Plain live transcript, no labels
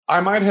I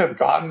might have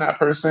gotten that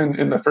person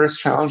in the first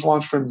challenge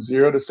launch from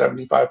 0 to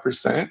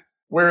 75%.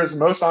 Whereas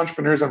most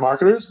entrepreneurs and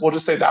marketers will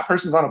just say that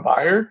person's not a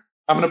buyer.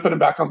 I'm going to put them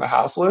back on the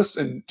house list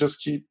and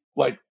just keep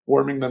like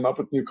warming them up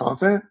with new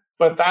content.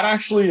 But that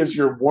actually is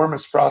your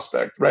warmest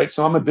prospect, right?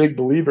 So I'm a big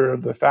believer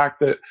of the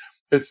fact that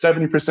it's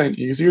 70%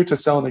 easier to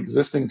sell an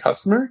existing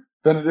customer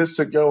than it is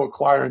to go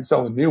acquire and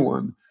sell a new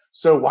one.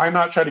 So why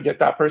not try to get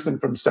that person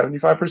from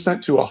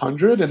 75% to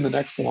 100 in the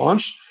next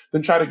launch,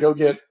 then try to go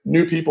get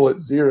new people at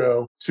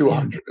 0 to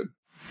 100.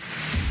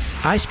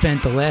 I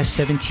spent the last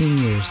 17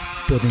 years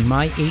building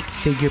my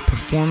 8-figure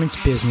performance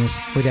business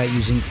without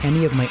using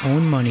any of my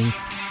own money,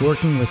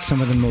 working with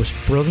some of the most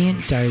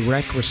brilliant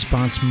direct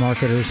response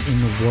marketers in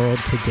the world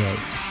today.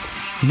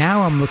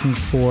 Now I'm looking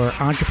for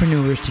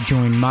entrepreneurs to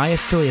join my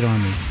affiliate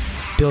army,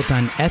 built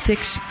on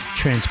ethics,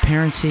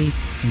 transparency,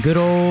 and good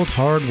old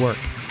hard work.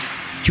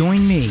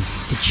 Join me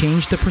to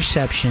change the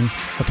perception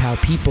of how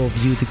people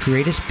view the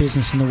greatest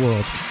business in the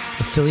world,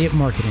 affiliate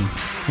marketing,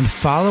 and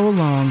follow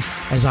along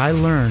as I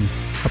learn,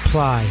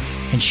 apply,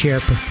 and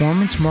share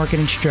performance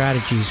marketing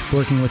strategies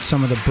working with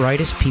some of the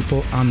brightest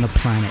people on the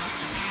planet.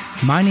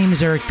 My name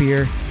is Eric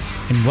Beer,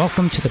 and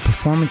welcome to the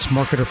Performance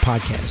Marketer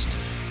Podcast.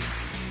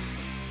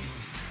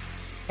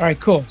 All right,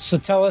 cool. So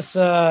tell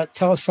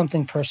us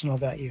something personal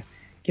about you.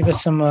 Give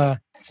us some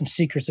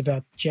secrets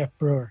about Jeff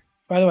Brewer.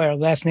 By the way, our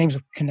last names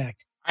will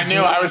connect. I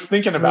know. I was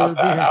thinking about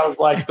that. I was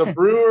like, the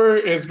brewer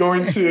is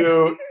going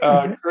to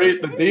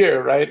create the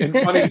beer, right? And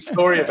funny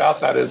story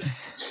about that is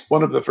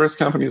one of the first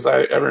companies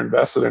I ever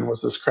invested in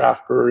was this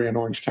craft brewery in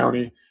Orange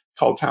County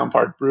called Town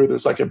Park Brew.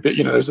 There's like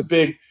there's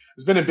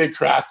been a big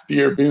craft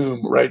beer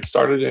boom, right?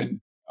 Started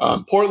in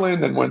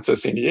Portland, then went to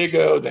San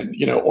Diego. Then,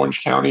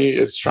 Orange County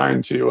is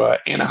trying to,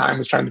 Anaheim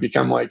is trying to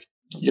become like,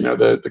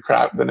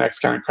 the next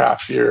kind of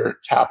craft beer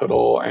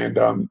capital. And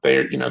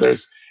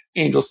there's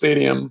Angel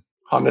Stadium,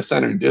 Honda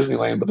Center, and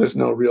Disneyland, but there's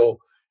no real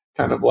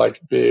kind of like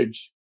big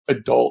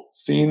adult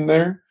scene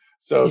there.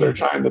 So they're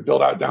trying to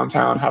build out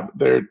downtown.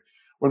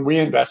 When we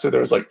invested, there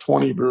was like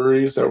 20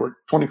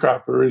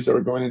 craft breweries that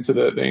were going into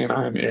the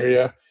Anaheim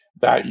area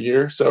that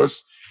year. So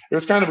it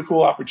was kind of a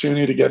cool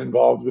opportunity to get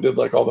involved. We did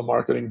like all the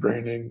marketing,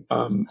 branding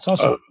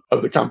awesome.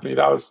 of the company.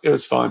 It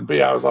was fun. But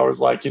yeah, I was always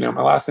like,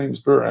 my last name's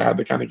Brewer. I had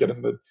to kind of get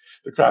in the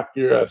craft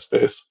beer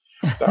space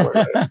that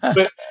way. Right?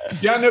 But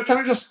yeah, no, kind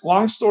of just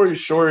long story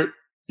short,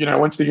 I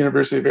went to the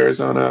University of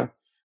Arizona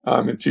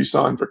in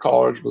Tucson for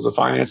college, was a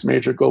finance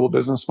major, global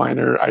business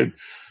minor. I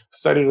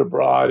studied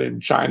abroad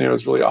in China. It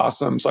was really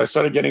awesome. So I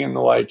started getting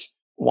into like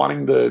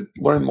wanting to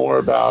learn more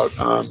about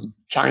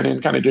China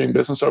and kind of doing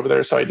business over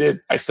there. So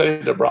I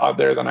studied abroad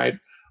there. Then I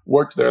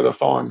worked there the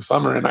following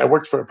summer, and I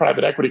worked for a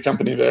private equity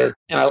company there.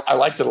 And I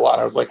liked it a lot.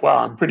 I was like, wow,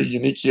 I'm pretty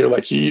unique here.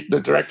 Like the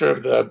director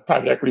of the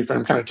private equity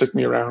firm kind of took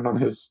me around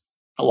on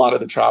a lot of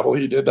the travel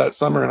he did that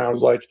summer. And I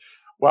was like,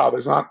 wow,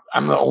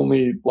 I'm the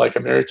only like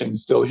American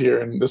still here.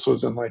 And this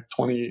was in like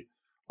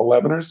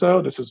 2011 or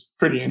so. This is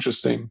pretty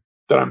interesting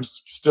that I'm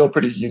still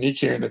pretty unique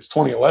here. And it's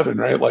 2011,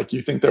 right? Like you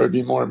think there would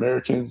be more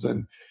Americans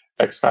and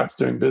expats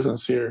doing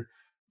business here.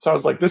 So I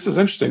was like, this is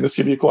interesting. This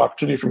could be a cool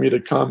opportunity for me to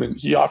come. And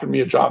he offered me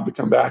a job to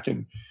come back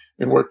and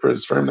work for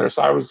his firm there.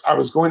 So I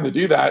was going to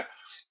do that.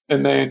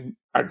 And then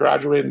I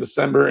graduated in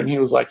December, and he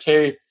was like,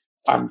 hey,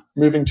 I'm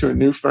moving to a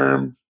new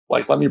firm.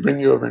 Like, let me bring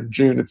you over in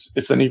June.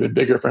 It's an even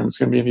bigger firm. It's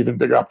going to be an even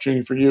bigger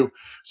opportunity for you.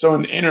 So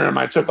in the interim,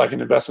 I took like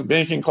an investment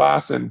banking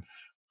class. And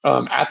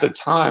at the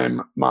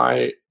time,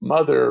 my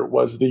mother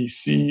was the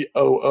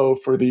COO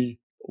for the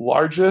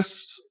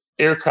largest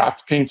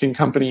aircraft painting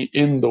company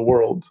in the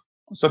world.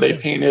 So they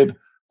painted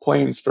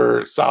planes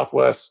for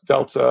Southwest,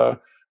 Delta,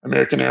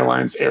 American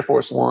Airlines, Air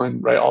Force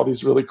One, right? All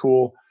these really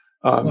cool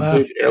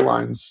big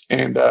airlines.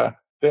 And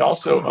they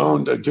also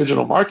owned a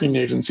digital marketing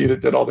agency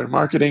that did all their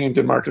marketing and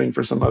did marketing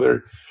for some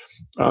other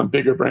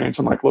bigger brands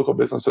and like local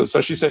businesses.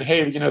 So she said,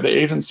 hey, the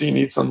agency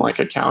needs some like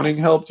accounting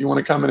help. Do you want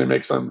to come in and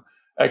make some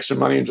extra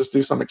money and just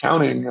do some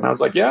accounting? And I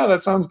was like, yeah,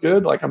 that sounds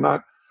good. Like I'm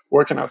not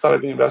working outside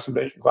of the investment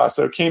banking class.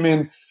 So came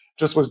in,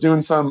 just was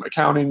doing some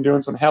accounting,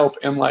 doing some help.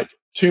 And like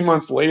 2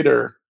 months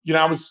later,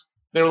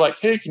 they were like,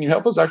 hey, can you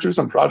help us actually do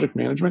some project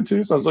management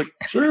too? So I was like,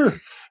 sure.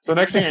 So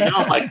next thing I know,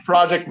 I'm like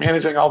project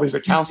managing all these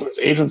accounts for this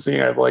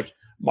agency. I have like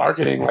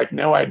marketing, like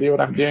no idea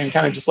what I'm doing,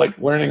 kind of just like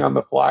learning on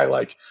the fly,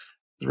 like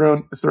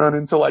thrown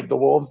into like the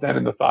wolves den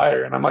in the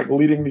fire. And I'm like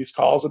leading these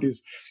calls with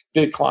these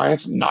big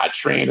clients, not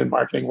trained in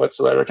marketing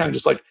whatsoever, kind of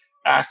just like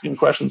asking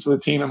questions to the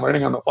team and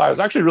learning on the fly. It was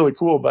actually really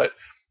cool, but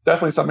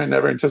definitely something I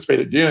never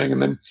anticipated doing.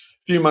 And then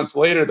a few months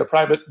later,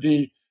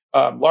 the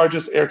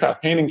largest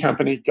aircraft painting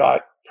company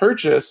got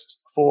purchased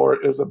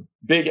is a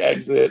big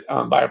exit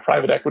by a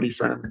private equity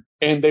firm.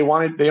 And they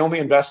only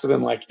invested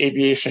in like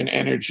aviation,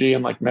 energy,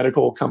 and like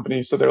medical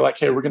companies. So they're like,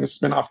 hey, we're going to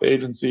spin off the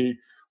agency.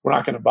 We're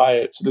not going to buy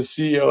it. So the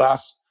CEO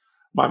asked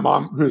my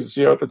mom, who's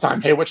the CEO at the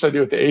time, hey, what should I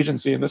do with the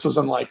agency? And this was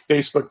on like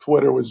Facebook,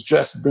 Twitter was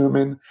just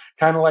booming,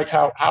 kind of like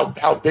how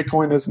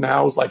Bitcoin is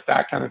now, is like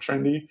that kind of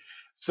trendy.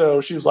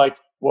 So she was like,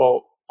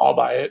 well, I'll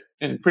buy it.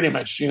 And pretty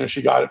much,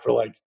 she got it for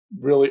like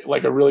really,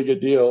 like a really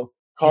good deal.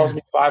 calls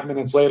me 5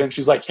 minutes later and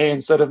she's like, hey,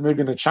 instead of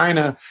moving to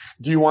China,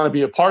 do you want to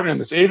be a partner in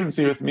this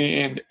agency with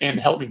me and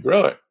help me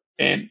grow it?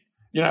 And,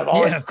 I've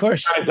always of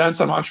course, kind of done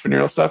some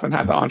entrepreneurial stuff and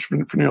had the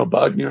entrepreneurial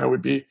bug. I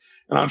would be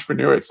an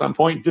entrepreneur at some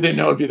point. Didn't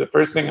know it'd be the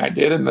first thing I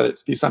did and that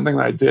it'd be something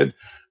that I did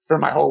for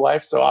my whole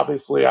life. So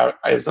obviously,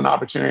 as an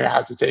opportunity I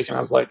had to take, and I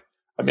was like,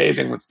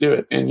 amazing, let's do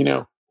it. And,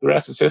 the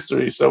rest is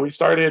history. So we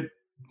started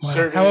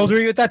serving. How old were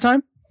you at that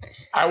time?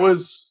 I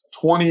was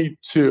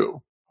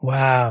 22.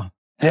 Wow.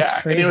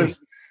 That's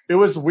crazy. It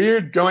was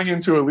weird going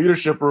into a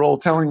leadership role,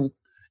 telling,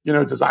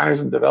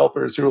 designers and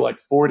developers who were like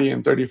 40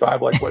 and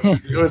 35, like what to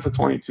do as a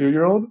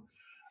 22-year-old.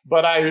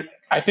 But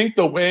I think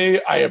the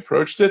way I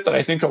approached it, that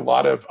I think a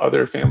lot of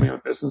other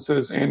family-owned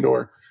businesses and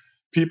or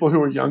people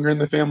who are younger in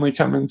the family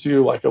come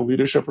into like a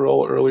leadership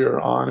role earlier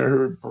on, or who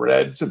are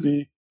bred to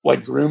be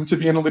like groomed to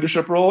be in a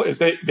leadership role, is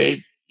they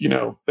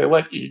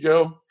let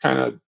ego kind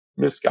of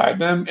misguide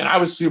them. And I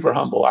was super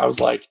humble. I was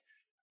like,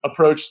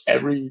 approached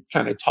every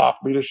kind of top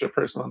leadership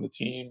person on the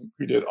team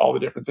who did all the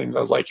different things. I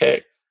was like,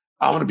 hey,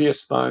 I want to be a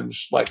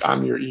sponge. Like,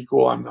 I'm your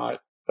equal. I'm not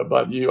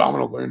above you. I want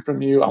to learn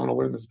from you. I want to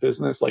learn this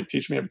business. Like,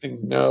 teach me everything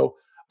you know.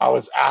 I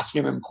was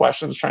asking them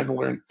questions, trying to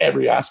learn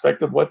every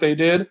aspect of what they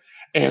did,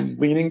 and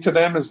leaning to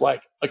them as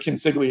like a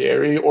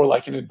consigliere or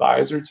like an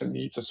advisor to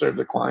me to serve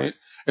the client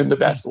in the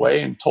best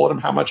way, and told them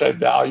how much I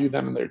value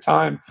them and their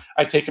time.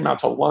 I take them out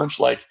to lunch,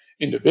 like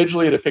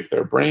individually, to pick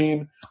their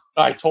brain.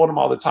 I told them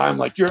all the time,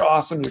 like, you're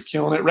awesome, you're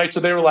killing it, right? So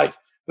they were like,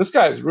 this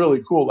guy is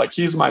really cool. Like,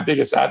 he's my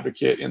biggest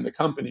advocate in the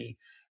company.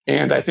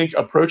 And I think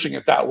approaching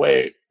it that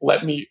way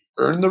let me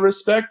earn the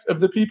respect of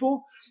the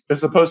people,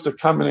 as opposed to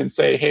come in and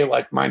say, hey,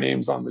 like, my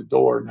name's on the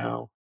door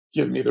now,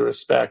 give me the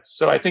respect.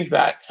 So I think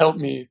that helped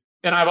me.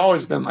 And I've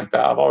always been like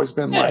that. I've always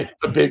been like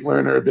a big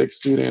learner, a big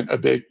student, a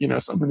big,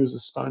 someone who's a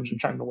sponge and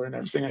trying to learn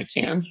everything I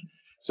can.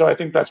 So I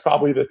think that's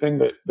probably the thing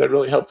that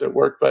really helped it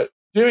work. But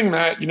doing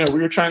that,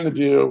 we were trying to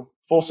do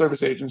full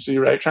service agency,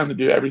 right? Trying to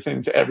do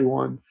everything to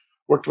everyone.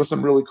 Worked with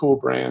some really cool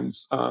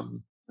brands,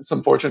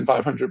 some Fortune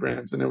 500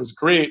 brands, and it was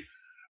great.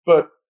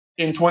 But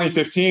in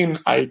 2015,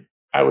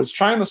 I was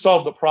trying to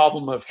solve the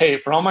problem of, hey,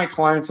 for all my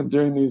clients, I'm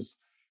doing these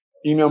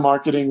email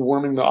marketing,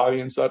 warming the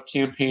audience up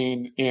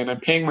campaign, and I'm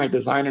paying my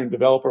designer and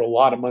developer a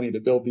lot of money to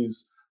build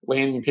these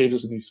landing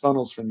pages and these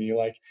funnels for me.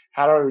 Like,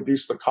 how do I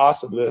reduce the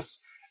cost of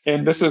this?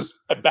 And this is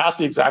about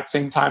the exact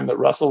same time that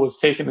Russell was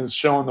taking his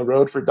show on the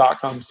road for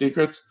 .com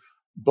Secrets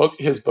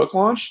his book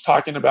launch,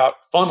 talking about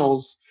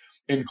funnels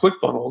and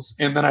ClickFunnels.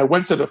 And then I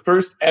went to the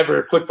first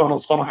ever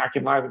ClickFunnels Funnel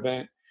Hacking Live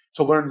event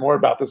to learn more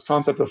about this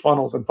concept of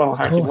funnels and funnel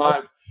hacking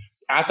live.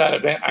 At that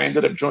event, I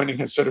ended up joining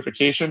his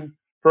certification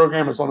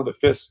program as one of the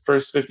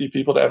first 50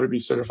 people to ever be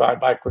certified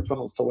by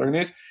ClickFunnels to learn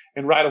it.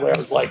 And right away, I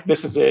was like,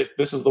 this is it.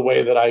 This is the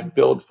way that I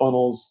build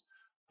funnels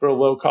for a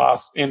low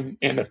cost in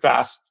a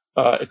fast,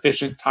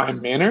 efficient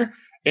time manner.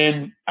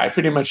 And I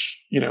pretty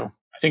much, I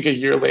think a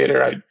year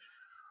later, I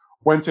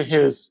went to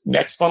his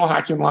next Funnel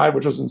Hacking Live,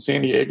 which was in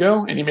San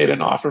Diego, and he made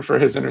an offer for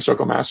his Inner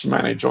Circle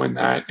Mastermind. I joined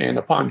that. And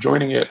upon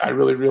joining it, I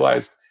really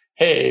realized,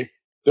 hey,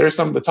 there's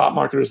some of the top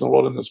marketers in the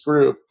world in this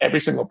group. Every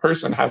single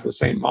person has the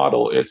same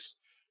model. It's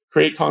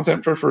create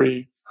content for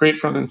free, create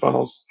front-end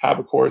funnels, have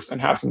a course, and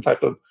have some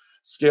type of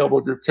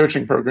scalable group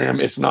coaching program.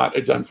 It's not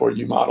a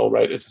done-for-you model,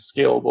 right? It's a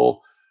scalable,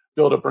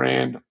 build a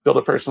brand, build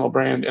a personal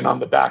brand, and on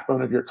the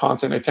backbone of your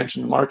content,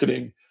 attention, and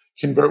marketing,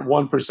 convert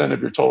 1%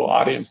 of your total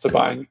audience to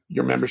buying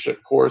your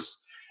membership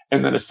course,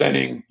 and then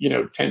ascending,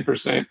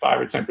 10%,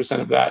 5 or 10%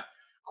 of that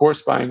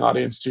course buying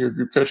audience to your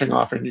group coaching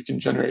offer. And you can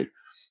generate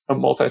a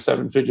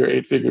multi-7-figure,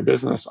 8-figure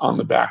business on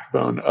the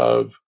backbone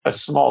of a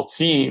small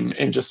team,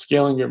 and just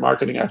scaling your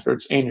marketing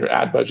efforts and your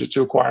ad budget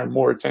to acquire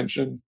more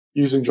attention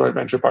using joint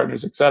venture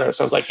partners, et cetera.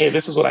 So I was like, hey,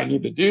 this is what I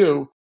need to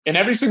do. And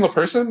every single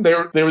person,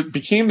 they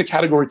became the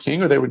category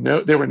king, or they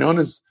were known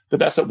as the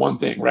best at one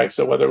thing, right?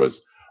 So whether it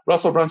was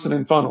Russell Brunson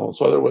in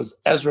funnels, whether it was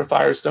Ezra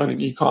Firestone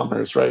in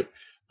e-commerce, right?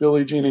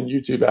 Billie Jean in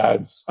YouTube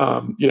ads,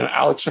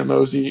 Alex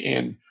Hormozy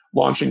in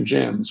launching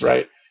gyms,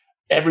 right?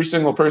 Every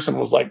single person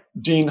was like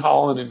Dean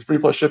Holland in free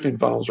plus shipping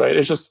funnels, right?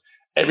 It's just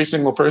every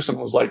single person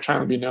was like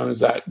trying to be known as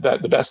that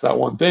the best at that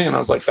one thing. And I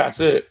was like,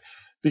 that's it.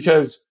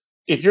 Because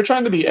if you're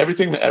trying to be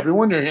everything to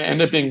everyone, you're going to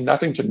end up being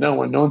nothing to no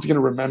one. No one's going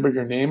to remember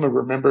your name or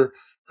remember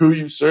who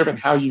you serve and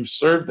how you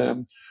serve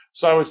them.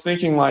 So I was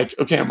thinking like,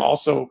 okay, I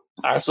also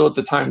at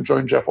the time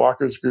joined Jeff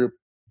Walker's group,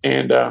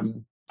 and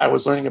I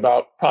was learning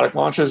about product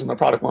launches and the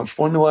product launch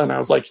formula. And I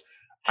was like,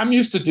 I'm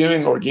used to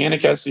doing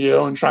organic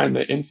SEO and trying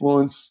to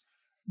influence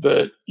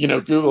the,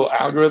 Google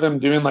algorithm,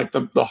 doing like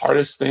the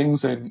hardest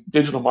things in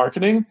digital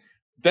marketing.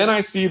 Then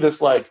I see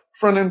this like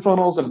front end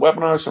funnels and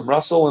webinars from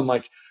Russell, and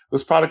like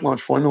this product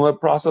launch formula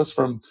process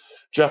from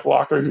Jeff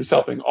Walker, who's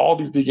helping all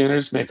these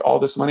beginners make all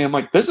this money. I'm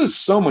like, this is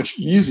so much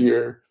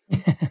easier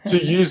to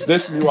use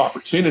this new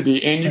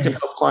opportunity, and you can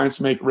help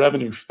clients make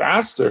revenue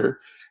faster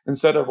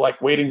instead of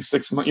like waiting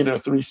 6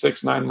 months, 3,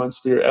 6, 9 months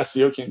for your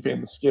SEO campaign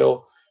to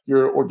scale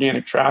your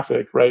organic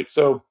traffic, right?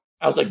 So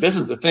I was like, this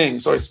is the thing.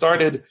 So I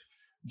started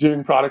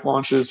doing product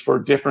launches for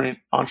different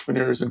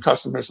entrepreneurs and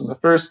customers. And the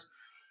first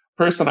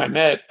person I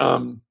met,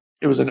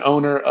 it was an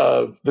owner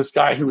of this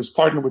guy who was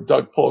partnered with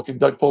Doug Polk, and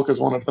Doug Polk is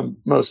one of the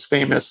most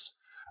famous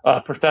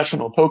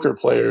professional poker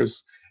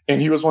players,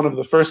 and he was one of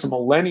the first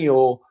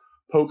millennial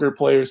poker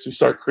players to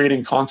start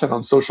creating content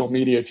on social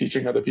media,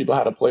 teaching other people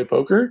how to play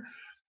poker.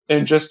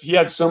 And just he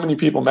had so many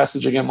people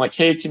messaging him like,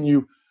 "Hey, can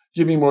you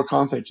give me more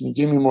content? Can you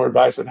give me more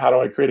advice of how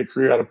do I create a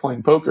career out of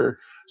playing poker?"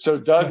 So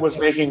Doug was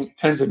making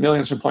tens of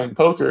millions from playing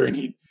poker, and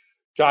he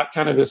got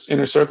kind of this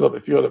inner circle of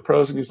a few other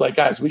pros, and he's like,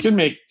 "Guys, we can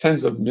make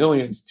tens of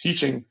millions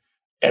teaching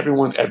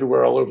everyone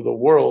everywhere all over the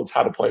world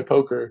how to play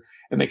poker."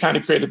 And they kind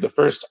of created the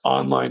first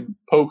online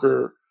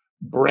poker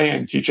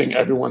brand, teaching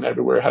everyone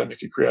everywhere how to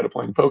make a career out of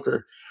playing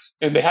poker.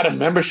 And they had a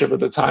membership at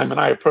the time, and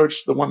I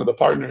approached one of the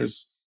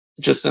partners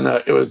just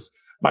it was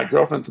my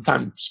girlfriend at the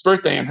time's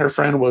birthday, and her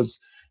friend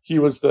he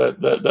was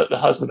the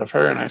husband of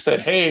her. And I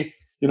said, "Hey,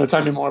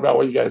 tell me more about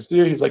what you guys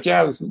do." He's like,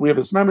 "Yeah, we have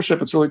this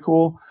membership. It's really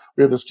cool.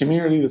 We have this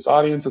community, this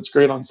audience. It's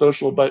great on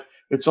social, but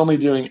it's only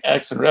doing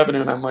X in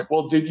revenue." And I'm like,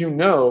 "Well, did you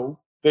know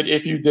that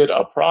if you did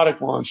a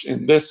product launch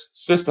in this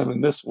system,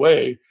 in this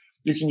way,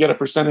 you can get a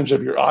percentage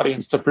of your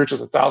audience to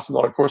purchase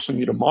 $1,000 course from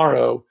you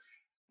tomorrow?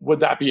 Would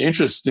that be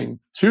interesting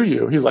to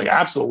you?" He's like,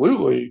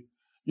 "Absolutely.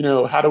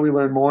 How do we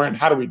learn more and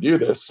how do we do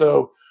this?"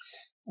 So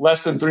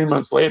less than 3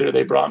 months later,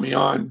 they brought me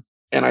on,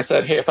 and I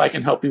said, "Hey, if I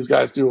can help these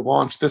guys do a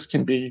launch, this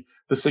can be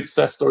the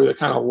success story that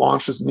kind of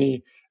launches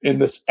me in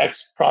this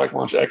product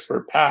launch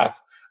expert path.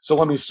 So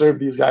let me serve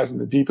these guys in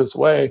the deepest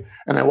way."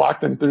 And I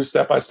walked them through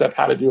step by step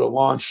how to do a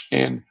launch.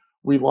 And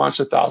we launched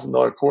a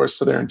 $1,000 course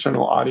to their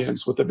internal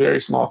audience with a very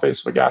small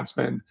Facebook ad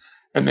spend.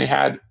 And they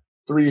had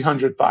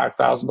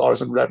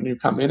 $305,000 in revenue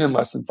come in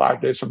less than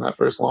 5 days from that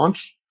first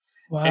launch.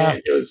 Wow.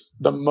 And it was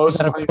the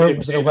most money.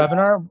 Was it a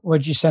webinar?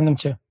 Where'd you send them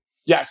to?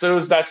 Yeah, so it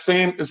was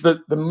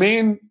the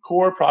main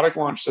core product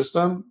launch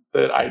system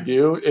that I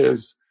do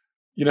is,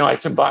 I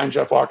combine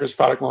Jeff Walker's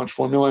product launch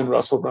formula and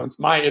Russell Brunson's,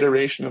 my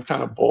iteration of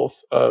kind of both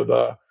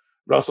of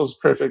Russell's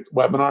perfect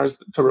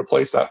webinars to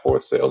replace that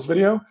fourth sales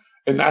video.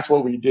 And that's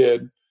what we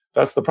did.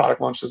 That's the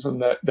product launch system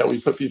that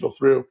we put people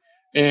through.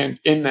 And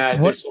in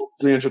that, they sold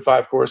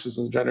 305 courses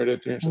and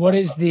generated 300. What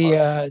is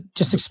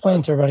just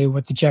explain to everybody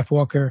what the Jeff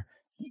Walker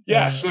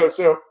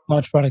so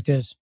launch product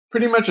is.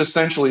 Pretty much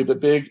essentially the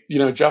big,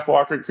 Jeff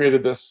Walker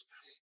created this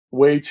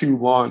way to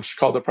launch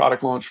called the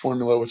product launch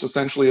formula, which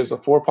essentially is a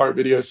 4-part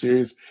video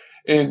series.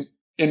 And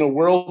in a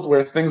world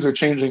where things are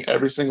changing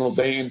every single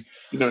day and,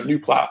 new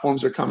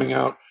platforms are coming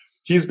out,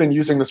 he's been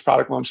using this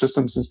product launch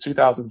system since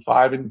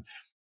 2005. And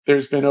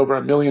there's been over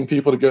 1 million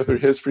people to go through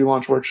his free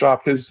launch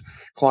workshop. His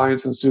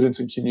clients and students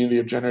and community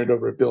have generated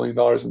over $1 billion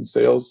in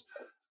sales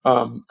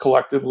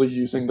collectively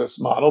using this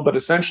model. But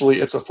essentially,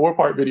 it's a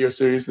 4-part video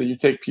series that you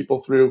take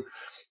people through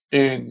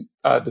in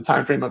the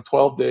time frame of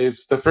 12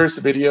 days. The first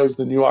video is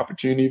the new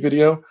opportunity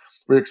video.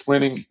 We're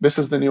explaining this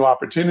is the new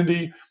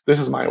opportunity, this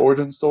is my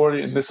origin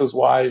story, and this is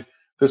why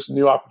this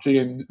new opportunity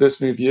and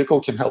this new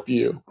vehicle can help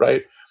you,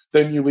 right?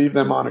 Then you leave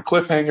them on a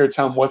cliffhanger,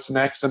 tell them what's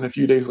next, and a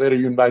few days later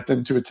you invite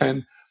them to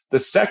attend the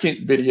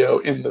second video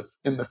in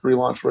the free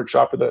launch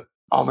workshop or the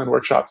online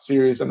workshop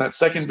series. And that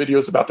second video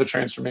is about the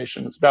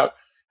transformation. It's about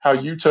how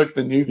you took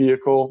the new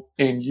vehicle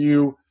and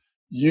you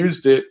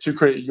used it to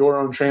create your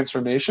own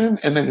transformation.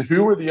 And then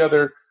who are the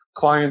other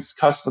clients,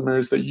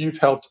 customers that you've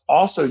helped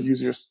also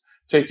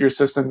take your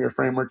system, your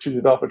framework to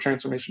develop a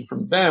transformation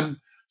from them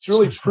to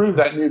really prove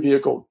that new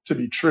vehicle to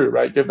be true,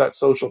 right? Give that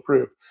social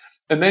proof.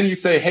 And then you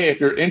say, hey, if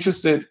you're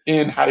interested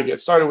in how to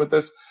get started with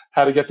this,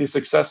 how to get these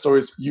success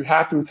stories, you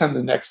have to attend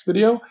the next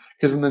video,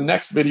 because in the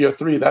next video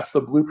 3, that's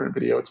the blueprint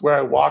video. It's where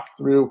I walk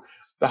through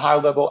the high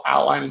level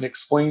outline and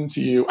explain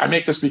to you, I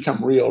make this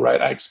become real,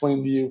 right? I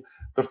explain to you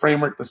the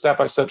framework, the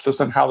step-by-step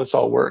system, how this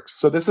all works.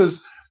 So this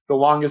is the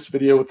longest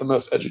video with the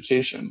most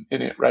education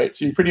in it, right?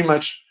 So you pretty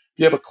much, if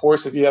you have a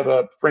course, if you have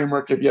a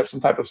framework, if you have some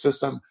type of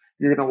system,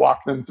 you're going to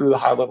walk them through the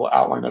high level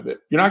outline of it.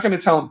 You're not going to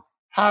tell them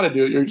how to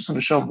do it. You're just going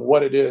to show them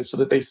what it is so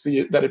that they see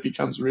it, that it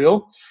becomes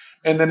real.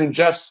 And then in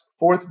Jeff's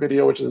 4th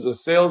video, which is a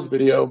sales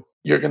video,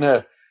 you're going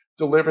to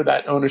deliver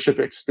that ownership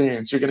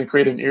experience. You're going to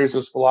create an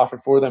irresistible offer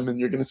for them. And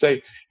you're going to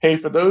say, hey,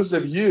 for those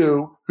of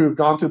you who've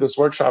gone through this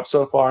workshop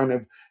so far and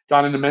have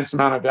got an immense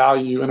amount of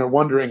value and are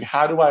wondering,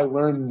 how do I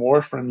learn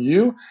more from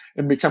you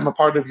and become a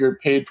part of your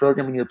paid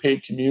program and your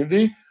paid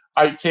community?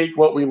 I take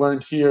what we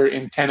learned here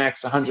in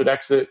 10X,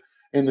 100X it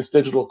in this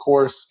digital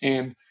course.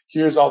 And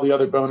here's all the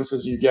other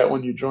bonuses you get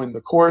when you join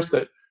the course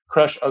that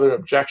crush other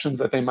objections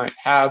that they might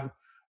have.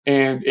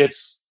 And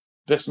it's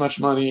this much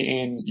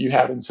money, and you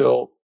have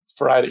until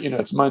Friday,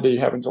 it's Monday, you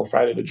have until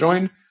Friday to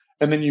join.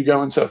 And then you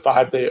go into a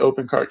 5-day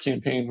open cart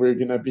campaign where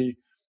you're going to be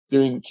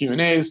doing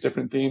Q&As,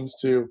 different themes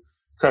to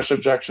crush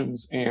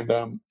objections and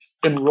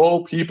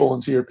enroll people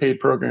into your paid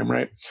program,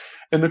 right?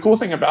 And the cool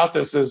thing about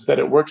this is that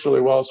it works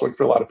really well. It's worked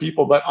for a lot of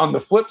people. But on the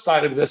flip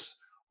side of this,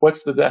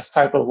 what's the best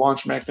type of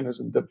launch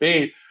mechanism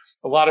debate?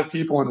 A lot of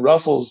people in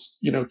Russell's,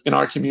 in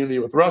our community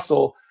with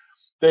Russell,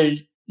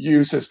 they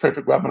use his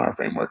perfect webinar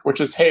framework, which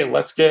is, hey,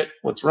 let's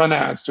run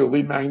ads to a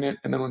lead magnet.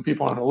 And then when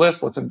people are on a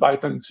list, let's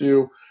invite them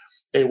to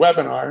a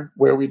webinar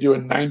where we do a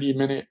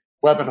 90-minute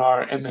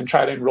webinar and then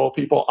try to enroll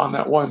people on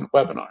that one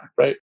webinar,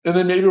 right? And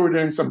then maybe we're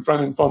doing some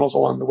front-end funnels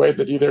along the way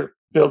that either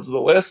builds the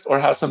list or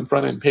has some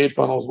front-end paid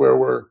funnels where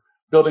we're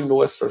building the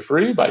list for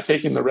free by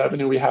taking the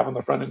revenue we have on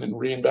the front end and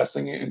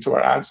reinvesting it into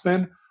our ad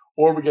spend,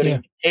 or we're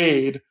getting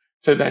paid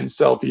to then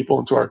sell people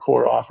into our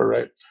core offer,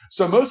 right?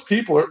 So most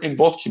people are in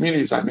both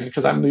communities I'm in,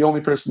 because I'm the only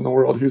person in the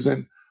world who's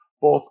in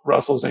both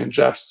Russell's and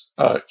Jeff's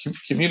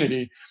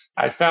community.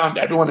 I found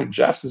everyone in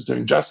Jeff's is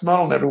doing Jeff's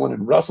model, and everyone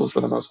in Russell's,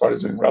 for the most part,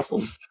 is doing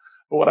Russell's.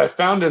 But what I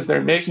found is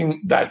they're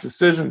making that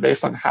decision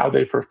based on how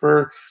they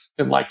prefer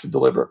and like to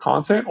deliver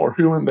content, or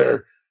who in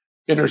their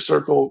inner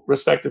circle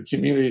respective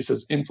communities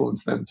has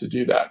influenced them to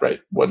do that,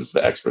 right? What does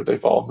the expert they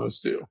follow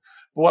most do?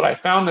 But what I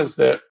found is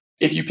that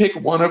if you pick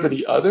one over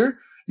the other,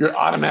 you're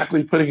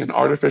automatically putting an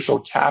artificial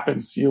cap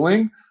and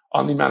ceiling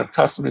on the amount of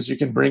customers you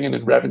can bring in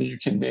and revenue you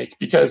can make,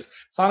 because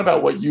it's not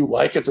about what you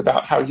like, it's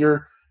about how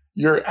your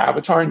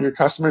avatar and your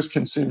customers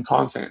consume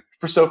content.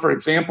 For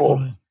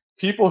example,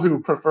 people who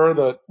prefer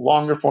the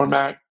longer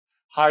format,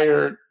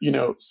 higher,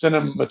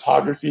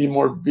 cinematography,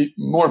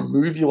 more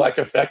movie-like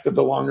effect of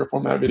the longer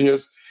format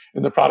videos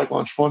in the product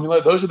launch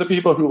formula, those are the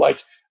people who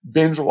like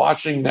binge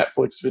watching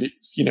Netflix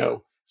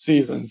videos,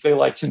 seasons. They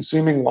like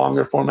consuming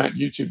longer format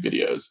YouTube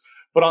videos.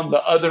 But on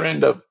the other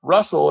end of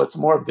Russell, it's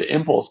more of the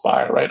impulse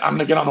buyer, right? I'm going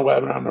to get on a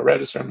webinar, I'm going to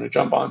register, I'm going to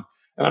jump on,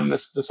 and I'm going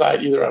to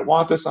decide either I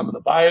want this, I'm going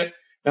to buy it,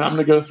 and I'm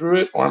going to go through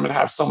it, or I'm going to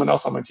have someone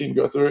else on my team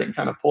go through it and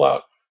kind of pull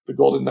out the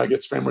golden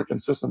nuggets framework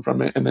and system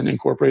from it and then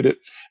incorporate it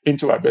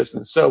into our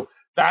business. So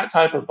that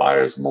type of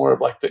buyer is more of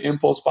like the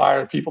impulse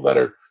buyer, people that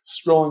are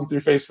scrolling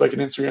through Facebook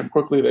and Instagram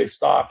quickly, they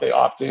stop, they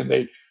opt in,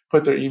 they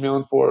put their email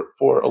in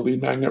for a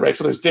lead magnet, right?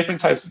 So there's different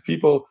types of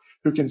people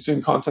who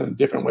consume content in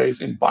different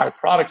ways and buy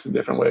products in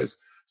different ways.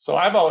 So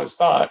I've always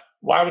thought,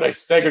 why would I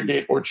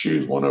segregate or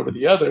choose one over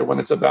the other when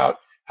it's about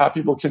how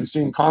people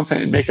consume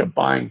content and make a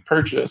buying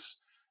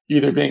purchase,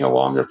 either being a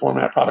longer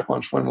format product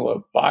launch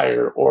formula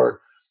buyer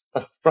or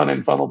a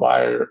front-end funnel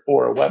buyer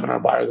or a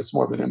webinar buyer that's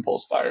more of an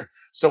impulse buyer.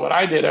 So what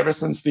I did ever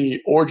since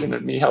the origin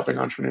of me helping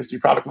entrepreneurs do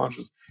product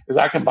launches is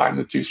I combined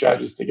the two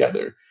strategies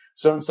together.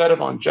 So instead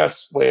of on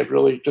Jeff's way of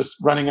really just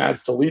running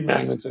ads to lead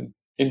magnets and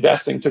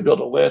investing to build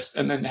a list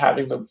and then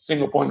having the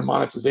single point of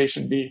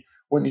monetization be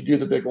when you do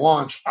the big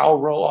launch, I'll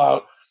roll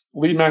out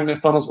lead magnet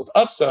funnels with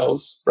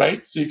upsells,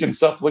 right? So you can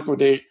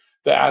self-liquidate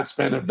the ad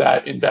spend of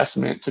that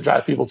investment to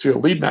drive people to your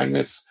lead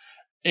magnets,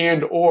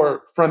 and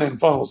or front-end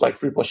funnels like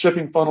free plus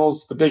shipping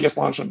funnels. The biggest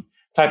launch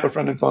type of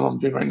front-end funnel I'm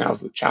doing right now is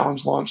the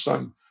challenge launch. So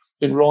I'm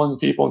enrolling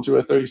people into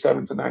a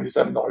 $37 to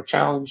 $97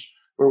 challenge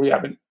where we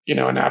have an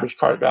average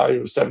cart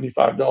value of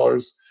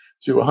 $75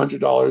 to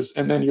 $100.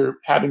 And then you're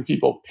having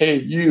people pay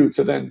you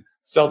to then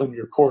sell them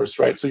your course,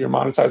 right? So you're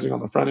monetizing on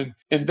the front end.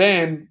 And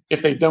then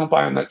if they don't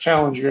buy on that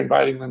challenge, you're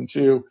inviting them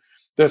to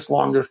this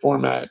longer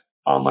format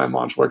online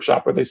launch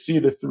workshop where they see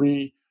the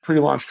 3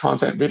 pre-launch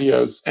content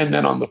videos. And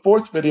then on the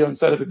 4th video,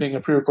 instead of it being a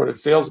pre-recorded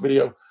sales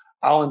video,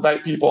 I'll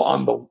invite people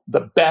on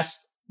the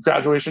best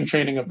graduation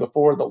training of the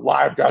 4, the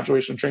live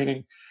graduation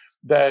training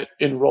that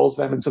enrolls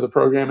them into the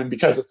program. And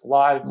because it's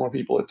live, more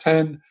people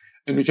attend.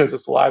 And because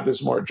it's live,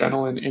 there's more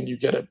adrenaline and you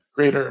get a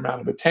greater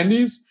amount of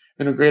attendees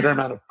and a greater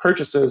amount of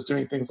purchases,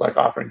 doing things like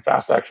offering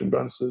fast action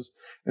bonuses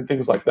and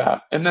things like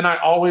that. And then I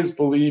always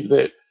believe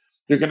that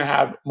you're going to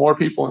have more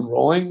people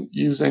enrolling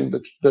using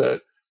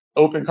the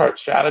open cart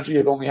strategy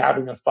of only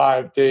having a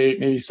 5-day,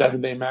 maybe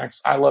 7-day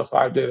max. I love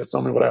 5-day. That's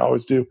only what I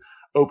always do.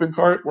 Open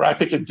cart, where I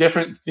pick a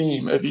different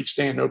theme of each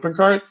day in open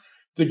cart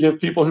to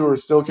give people who are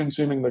still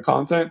consuming the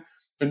content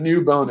a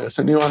new bonus,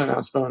 a new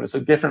unannounced bonus,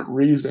 a different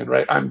reason,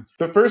 right?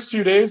 The first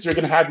 2 days, you're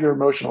going to have your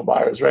emotional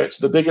buyers, right?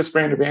 So the biggest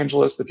brand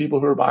evangelists, the people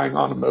who are buying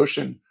on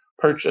emotion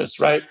purchase,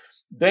 right?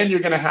 Then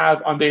you're going to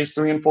have on days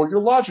 3 and 4,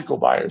 your logical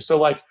buyers. So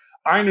like,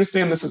 I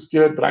understand this is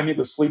good, but I need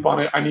to sleep on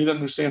it. I need to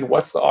understand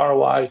what's the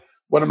ROI.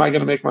 What am I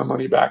going to make my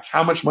money back?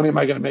 How much money am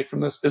I going to make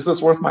from this? Is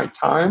this worth my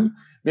time?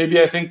 Maybe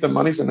I think the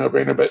money's a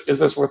no-brainer, but is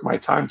this worth my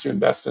time to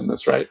invest in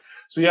this, right?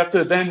 So you have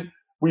to then,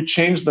 we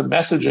change the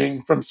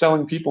messaging from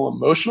selling people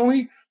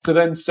emotionally to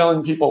then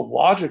selling people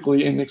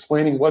logically and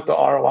explaining what the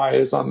ROI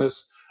is on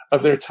this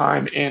of their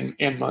time and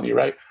money,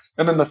 right?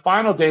 And then the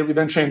final day, we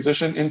then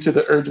transition into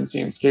the urgency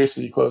and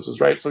scarcity closes,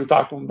 right? So we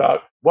talked to them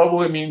about what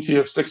will it mean to you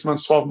if 6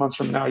 months, 12 months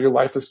from now, your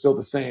life is still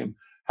the same?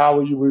 How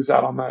will you lose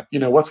out on that?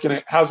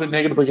 How's it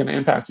negatively going to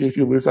impact you if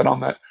you lose out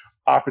on that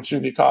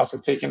opportunity cost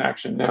of taking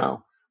action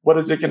now? What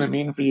is it going to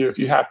mean for you if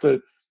you have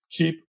to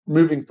keep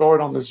moving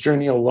forward on this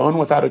journey alone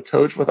without a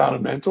coach, without a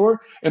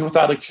mentor, and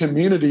without a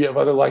community of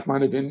other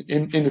like-minded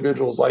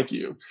individuals like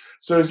you?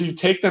 So as you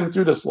take them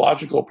through this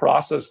logical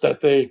process that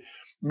they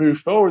move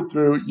forward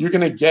through, you're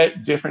going to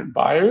get different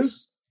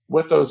buyers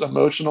with those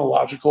emotional,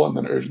 logical, and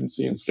then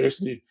urgency and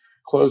scarcity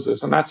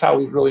closes. And that's how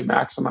we've really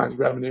maximized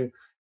revenue,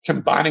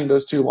 combining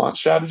those two launch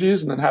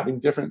strategies and then having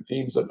different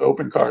themes of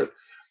open cart.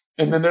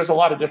 And then there's a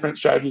lot of different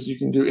strategies you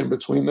can do in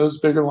between those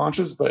bigger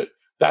launches, but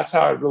that's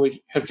how I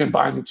really have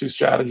combined the two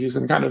strategies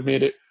and kind of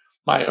made it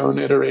my own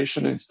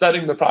iteration and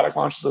studying the product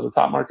launches of the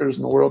top marketers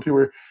in the world who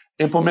were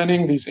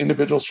implementing these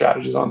individual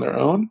strategies on their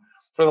own.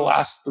 for the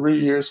last 3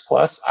 years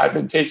plus, I've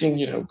been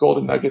taking,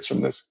 golden nuggets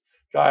from this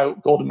guy,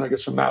 golden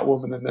nuggets from that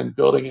woman, and then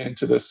building it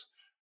into this,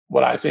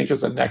 what I think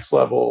is a next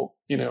level,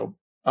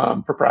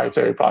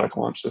 proprietary product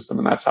launch system.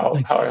 And that's how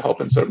I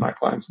help insert my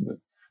clients in the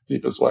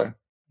deepest way.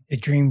 The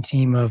dream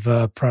team of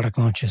product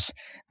launches,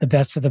 the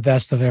best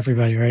of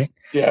everybody, right?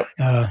 Yeah.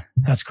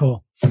 That's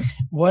cool.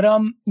 What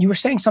you were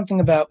saying something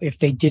about if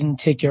they didn't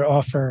take your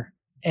offer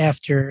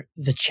after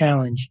the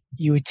challenge,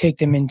 you would take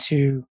them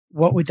into,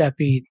 what would that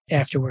be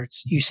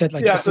afterwards? You said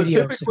so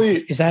typically,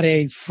 is that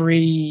a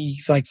free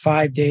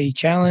 5-day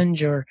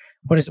challenge, or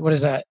what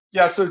is that?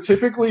 Yeah, so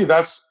typically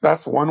that's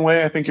one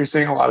way. I think you're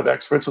seeing a lot of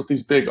experts with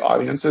these big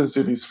audiences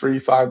do these free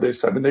 5-day,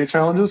 7-day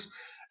challenges.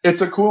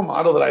 It's a cool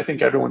model that I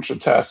think everyone should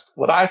test.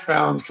 What I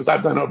found, because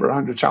I've done over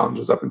 100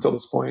 challenges up until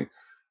this point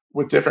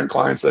with different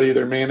clients that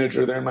either manage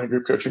or they're in my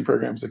group coaching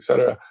programs, et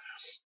cetera,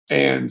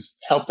 and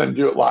help them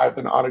do it live,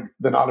 then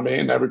automate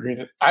and evergreen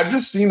it. I've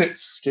just seen it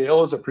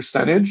scale as a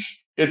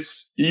percentage.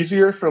 It's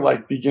easier for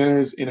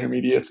beginners,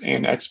 intermediates,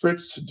 and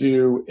experts to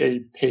do a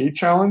paid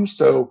challenge.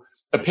 So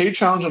a paid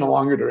challenge and a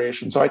longer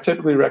duration. So I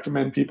typically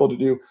recommend people to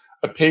do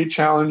a paid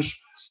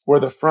challenge where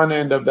the front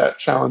end of that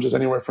challenge is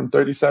anywhere from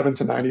 $37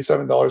 to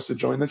 $97 to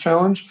join the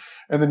challenge.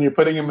 And then you're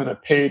putting them in a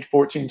paid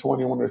 14,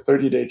 21, or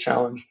 30-day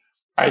challenge.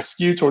 I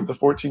skew toward the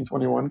 14,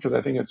 21 because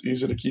I think it's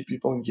easier to keep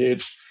people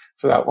engaged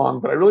for that long.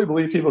 But I really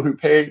believe people who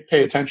pay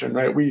attention,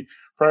 right? We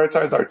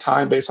prioritize our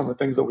time based on the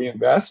things that we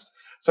invest.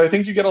 So I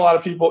think you get a lot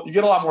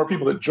more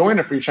people that join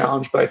a free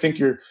challenge, but I think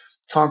your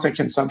content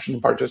consumption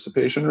and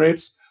participation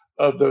rates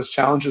of those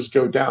challenges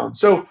go down.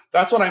 So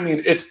that's what I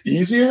mean. It's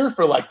easier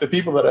for the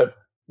people that have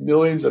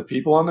millions of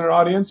people on their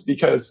audience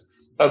because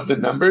of the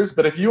numbers.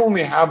 But if you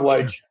only have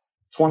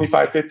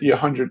 25, 50,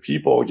 100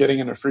 people getting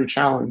in a free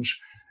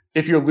challenge,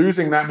 if you're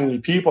losing that many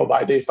people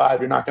by day 5,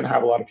 you're not going to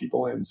have a lot of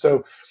people in.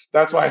 So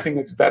that's why I think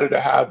it's better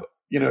to have,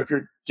 if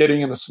you're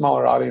getting in a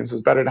smaller audience,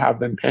 it's better to have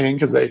them paying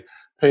because they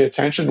pay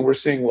attention. We're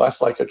seeing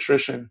less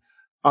attrition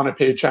on a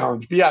paid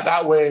challenge. But yeah,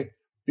 that way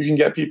you can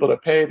get people to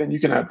pay, then you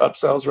can have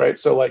upsells, right?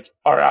 So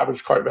our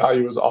average cart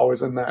value is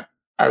always in that,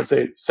 I would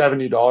say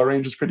 $70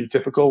 range is pretty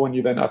typical when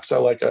you then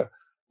upsell a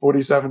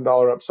 $47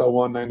 upsell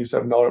one,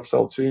 $97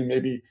 upsell two,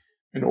 maybe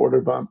an order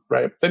bump,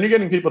 right? Then you're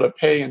getting people to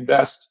pay,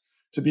 invest,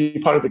 to be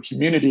part of a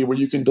community where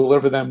you can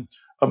deliver them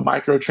a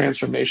micro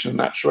transformation in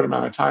that short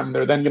amount of time. And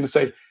they're then going to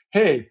say,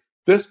 hey,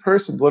 this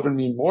person delivered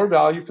me more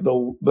value for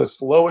the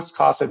lowest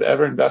cost I've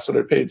ever invested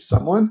or paid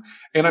someone.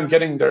 And I'm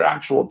getting their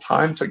actual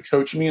time to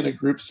coach me in a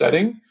group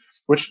setting,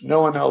 which no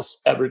one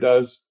else ever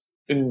does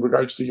in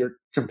regards to your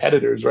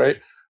competitors, right?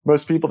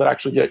 Most people that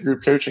actually get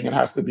group coaching, it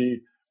has to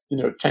be,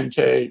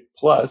 $10K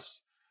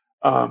plus,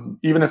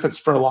 even if it's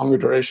for a longer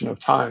duration of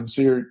time.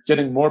 So you're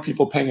getting more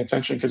people paying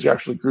attention because you're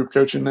actually group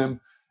coaching them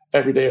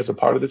every day as a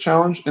part of the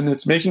challenge. And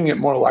it's making it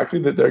more likely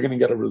that they're going to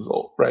get a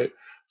result, right?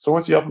 So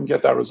once you help them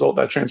get that result,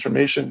 that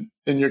transformation,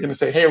 then you're going to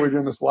say, hey, we're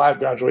doing this live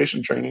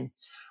graduation training,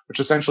 which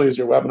essentially is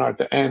your webinar at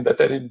the end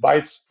that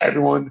invites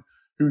everyone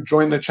who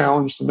joined the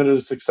challenge, submitted a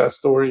success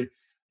story,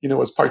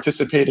 was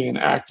participating and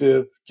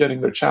active,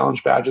 getting their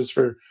challenge badges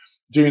for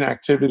doing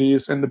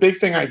activities. And the big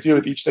thing I do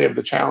with each day of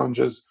the challenge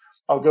is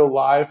I'll go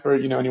live for,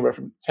 anywhere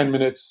from 10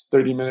 minutes,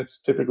 30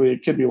 minutes. Typically,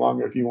 it could be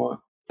longer if you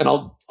want. And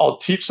I'll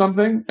teach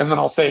something, and then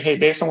I'll say, hey,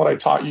 based on what I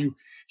taught you,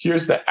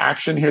 here's the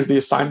action, here's the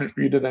assignment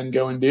for you to then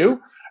go and do.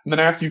 And then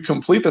after you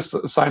complete this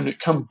assignment,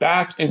 come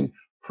back and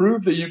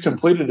prove that you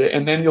completed it.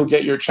 And then you'll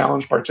get your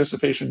challenge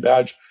participation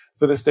badge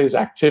for this day's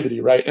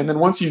activity, right? And then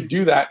once you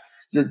do that,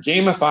 you're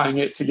gamifying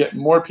it to get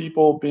more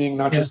people being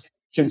not just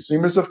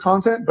consumers of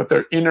content, but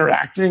they're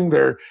interacting,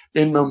 they're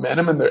in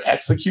momentum, and they're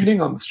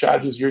executing on the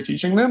strategies you're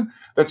teaching them.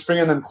 That's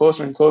bringing them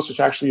closer and closer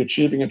to actually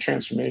achieving a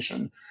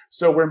transformation.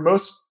 So where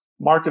most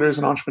marketers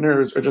and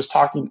entrepreneurs are just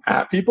talking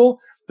at people,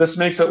 this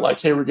makes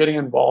it hey, we're getting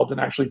involved and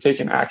actually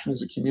taking action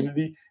as a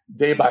community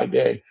day by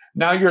day.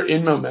 Now you're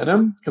in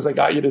momentum because I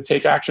got you to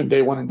take action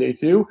day 1 and day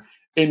 2,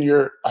 and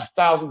you're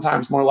 1,000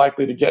 times more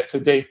likely to get to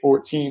day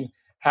 14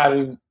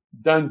 having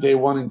done day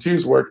 1 and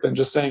 2's work than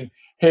just saying,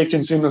 hey,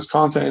 consume this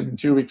content, and in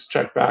 2 weeks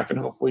check back, and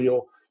hopefully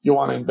you'll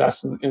want to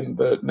invest in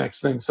the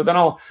next thing. So then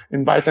I'll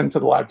invite them to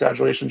the live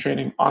graduation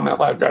training. On that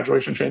live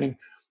graduation training,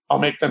 I'll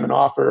make them an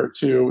offer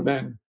to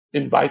then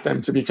invite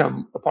them to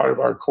become a part of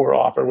our core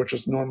offer, which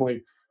is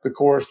normally the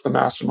course, the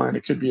mastermind.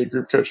 It could be a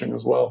group coaching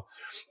as well.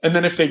 And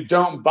then if they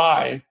don't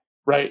buy,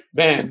 right,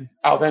 then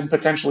I'll then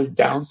potentially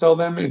downsell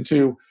them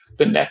into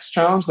the next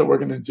challenge that we're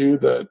going to do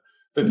the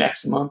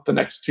next month, the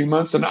next 2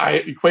 months. And I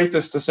equate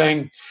this to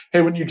saying,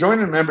 hey, when you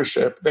join a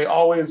membership, they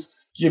always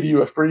give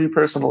you a free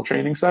personal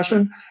training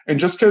session. And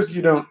just because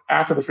you don't,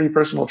 after the free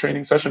personal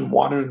training session,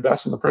 want to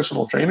invest in the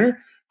personal trainer,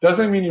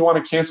 doesn't mean you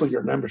want to cancel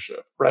your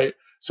membership, right?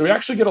 So we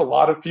actually get a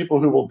lot of people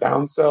who will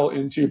downsell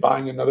into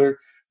buying another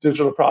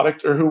digital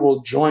product, or who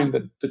will join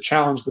the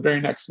challenge the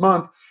very next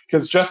month,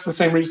 because just the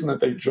same reason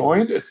that they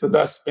joined, it's the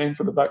best bang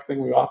for the buck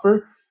thing we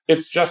offer.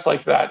 It's just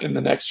like that in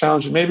the next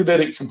challenge. And maybe they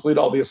didn't complete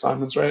all the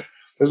assignments, right?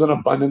 There's an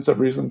abundance of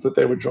reasons that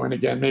they would join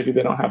again. Maybe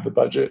they don't have the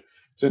budget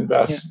to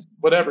invest,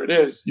 whatever it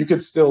is, you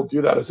could still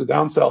do that as a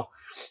downsell.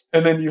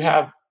 And then you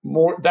have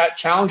more, that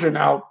challenger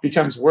now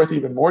becomes worth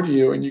even more to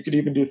you. And you could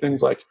even do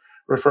things like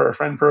refer a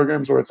friend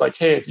programs where it's like,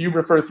 hey, if you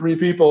refer 3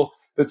 people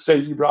that say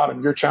you brought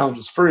them, your challenge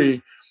is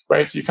free,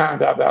 right? So you kind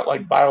of have that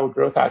like viral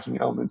growth hacking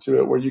element to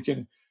it where you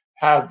can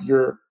have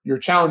your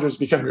challengers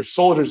become your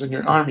soldiers in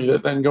your army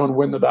that then go and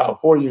win the battle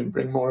for you and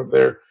bring more of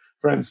their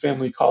friends,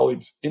 family,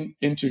 colleagues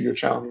into your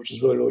challenge, which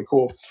is really, really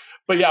cool.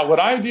 But yeah, what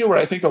I do where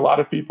I think a lot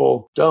of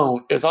people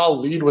don't is I'll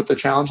lead with the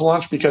challenge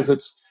launch because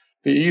it's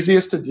the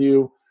easiest to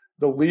do,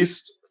 the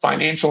least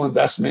financial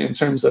investment in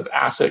terms of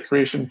asset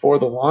creation for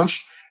the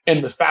launch,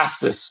 and the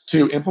fastest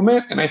to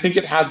implement. And I think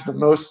it has the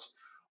most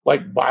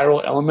like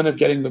viral element of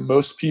getting the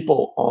most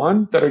people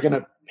on that are going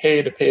to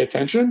pay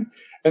attention.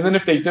 And then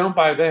if they don't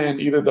buy then,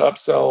 either the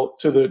upsell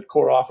to the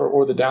core offer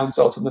or the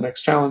downsell to the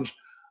next challenge,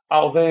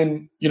 I'll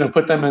then,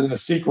 put them in a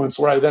sequence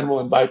where I then will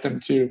invite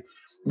them to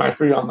my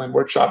free online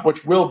workshop,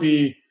 which will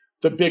be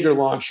the bigger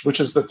launch,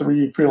 which is the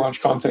 3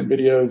 pre-launch content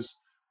videos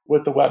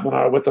with the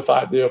webinar, with the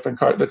 5-day open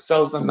cart that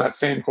sells them that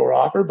same core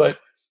offer, but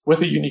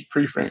with a unique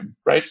pre-frame,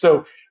 right?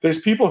 So there's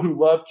people who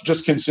love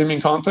just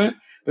consuming content.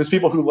 There's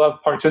people who love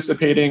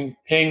participating,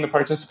 paying to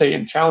participate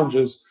in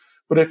challenges.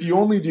 But if you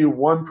only do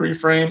one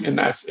pre-frame and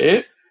that's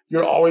it,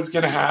 you're always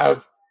going to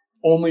have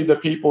only the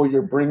people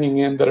you're bringing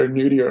in that are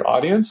new to your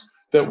audience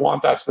that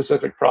want that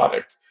specific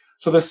product.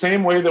 So the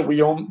same way that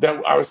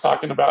that I was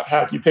talking about,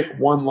 how if you pick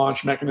one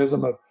launch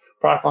mechanism of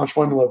product launch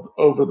formula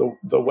over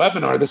the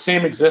webinar, the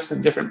same exists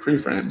in different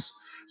pre-frames.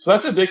 So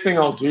that's a big thing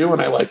I'll do when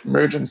I like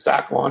merge and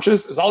stack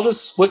launches is I'll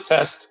just split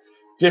test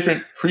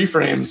different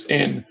pre-frames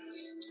in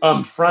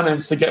front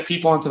ends to get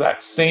people into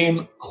that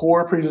same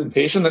core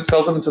presentation that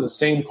sells them into the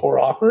same core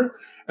offer.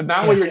 And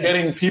that way you're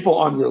getting people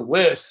on your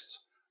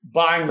list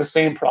buying the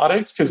same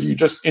product because you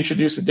just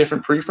introduce a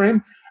different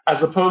pre-frame,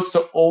 as opposed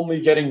to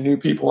only getting new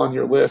people on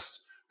your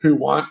list who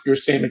want your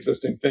same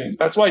existing thing.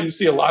 That's why you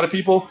see a lot of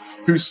people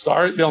who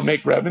start, they'll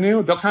make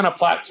revenue, they'll kind of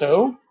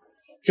plateau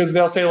because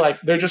they'll say like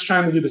they're just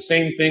trying to do the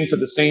same thing to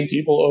the same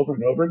people over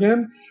and over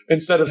again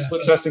instead of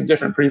split testing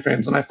different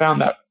pre-frames. And I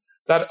found that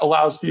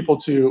allows people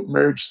to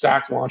merge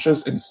stack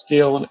launches and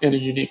scale in a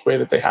unique way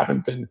that they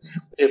haven't been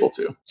able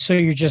to. So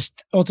you're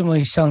just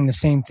ultimately selling the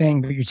same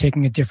thing, but you're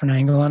taking a different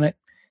angle on it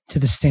to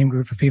the same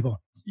group of people.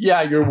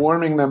 Yeah, you're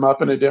warming them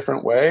up in a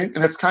different way.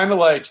 And it's kind of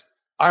like,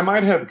 I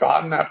might have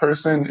gotten that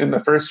person in the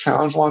first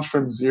challenge launch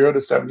from 0 to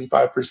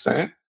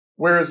 75%.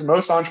 Whereas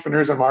most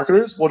entrepreneurs and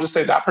marketers will just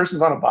say that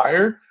person's not a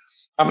buyer.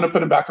 I'm going to put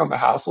them back on the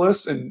house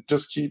list and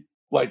just keep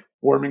like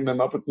warming them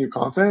up with new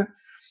content.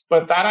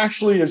 But that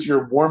actually is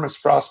your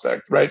warmest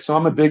prospect, right? So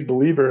I'm a big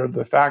believer of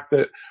the fact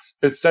that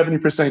it's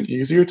 70%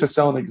 easier to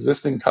sell an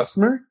existing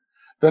customer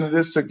than it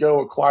is to go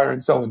acquire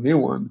and sell a new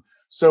one.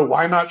 So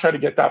why not try to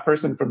get that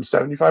person from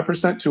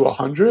 75% to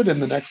 100 in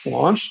the next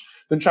launch,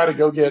 then try to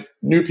go get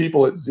new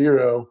people at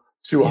 0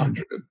 to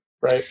 100,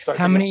 right? So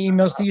how many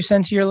emails do you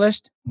send to your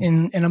list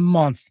in a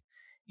month?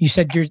 You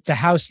said you're the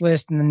house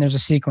list and then there's a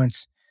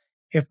sequence.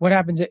 What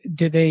happens,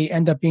 do they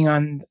end up being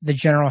on the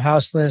general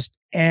house list?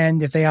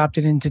 And if they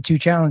opted into 2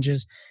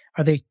 challenges,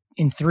 are they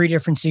in 3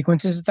 different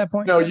sequences at that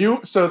point?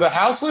 No, so the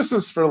house list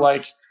is for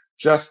like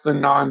just the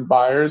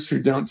non-buyers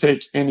who don't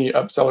take any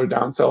upsell or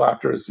downsell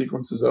after a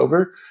sequence is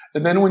over.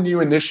 And then when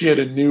you initiate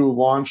a new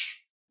launch,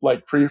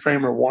 like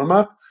pre-frame or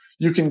warm-up,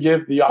 you can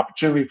give the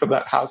opportunity for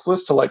that house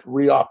list to like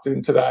re-opt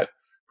into that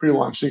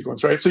pre-launch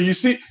sequence, right? So you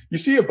see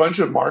a bunch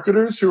of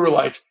marketers who are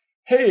like,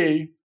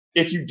 hey,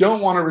 if you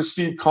don't want to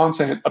receive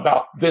content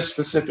about this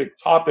specific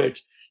topic,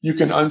 you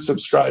can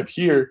unsubscribe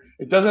here.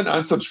 It doesn't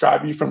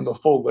unsubscribe you from the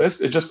full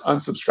list. It just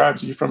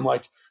unsubscribes you from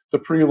like the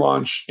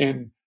pre-launch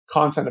and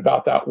content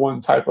about that one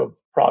type of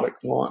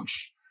product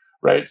launch,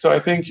 right? So I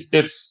think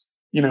it's,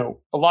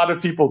 a lot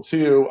of people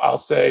too, I'll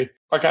say,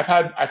 like I've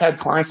had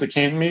clients that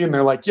came to me and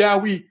they're like, yeah,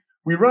 we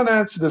run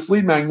ads to this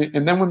lead magnet.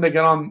 And then when they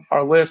get on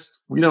our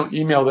list, we don't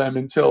email them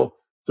until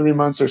 3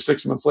 months or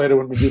 6 months later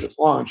when we do this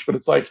launch. But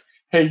it's like,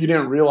 hey, you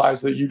didn't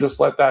realize that you just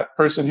let that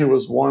person who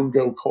was warm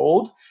go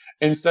cold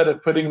instead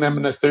of putting them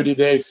in a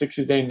 30-day,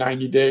 60-day,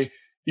 90-day,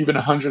 even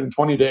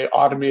 120-day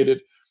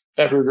automated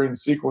evergreen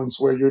sequence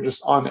where you're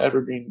just on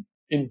evergreen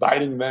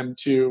inviting them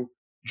to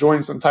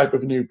join some type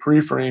of new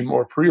pre-frame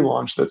or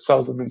pre-launch that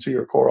sells them into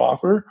your core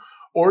offer.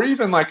 Or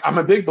even like, I'm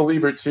a big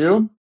believer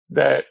too,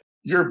 that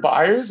your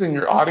buyers and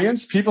your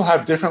audience, people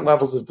have different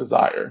levels of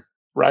desire,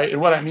 right? And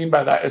what I mean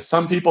by that is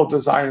some people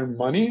desire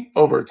money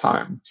over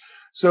time.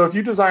 So if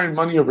you desire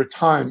money over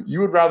time,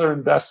 you would rather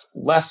invest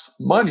less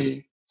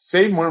money,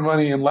 save more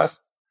money and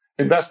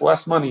invest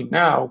less money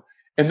now,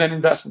 and then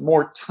invest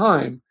more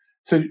time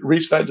to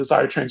reach that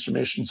desired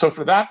transformation. So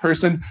for that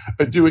person,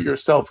 a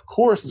do-it-yourself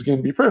course is going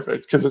to be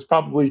perfect because it's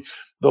probably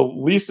the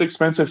least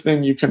expensive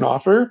thing you can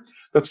offer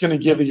that's going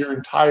to give your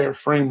entire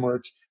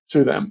framework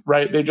to them,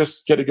 right? They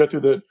just get to go through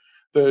the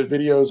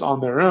videos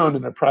on their own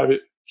in a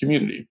private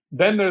community.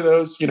 Then there are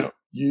those,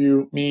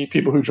 you, me,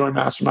 people who join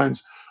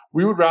masterminds.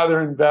 We would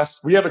rather invest,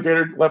 we have a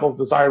greater level of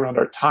desire around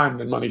our time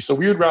than money. So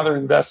we would rather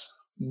invest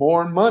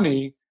more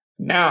money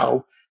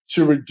now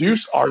to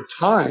reduce our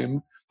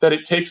time that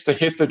it takes to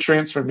hit the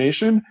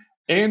transformation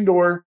and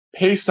or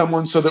pay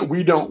someone so that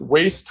we don't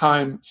waste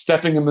time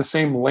stepping in the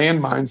same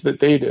landmines that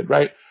they did,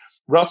 right?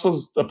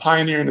 Russell's a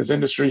pioneer in his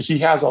industry. He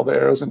has all the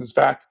arrows in his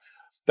back.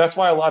 That's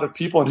why a lot of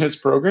people in his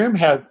program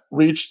have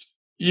reached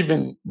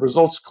even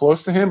results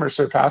close to him or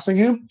surpassing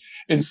him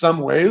in some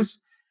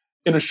ways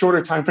in a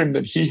shorter time frame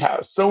than he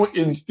has. So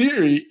in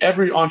theory,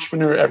 every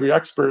entrepreneur, every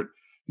expert,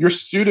 your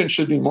students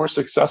should be more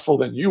successful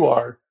than you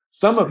are,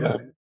 some of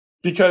them,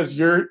 because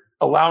you're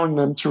allowing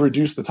them to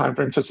reduce the time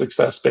frame to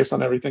success based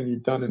on everything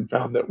you've done and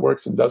found that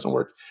works and doesn't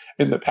work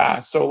in the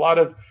past. So a lot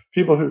of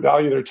people who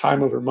value their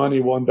time over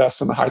money will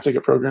invest in the high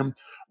ticket program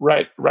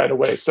right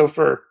away. So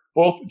for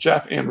both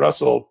Jeff and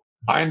Russell,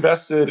 I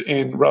invested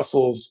in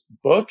Russell's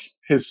book,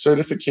 his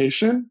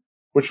certification,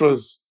 which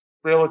was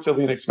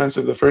relatively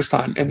inexpensive the first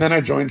time, and then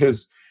I joined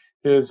his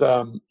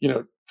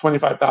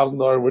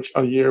 $25,000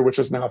 a year, which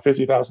is now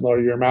 $50,000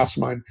 a year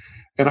mastermind,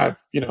 and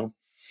I've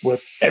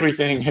with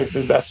everything have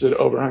invested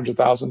over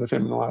 100,000 with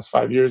him in the last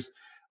 5 years.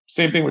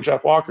 Same thing with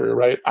Jeff Walker,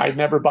 right? I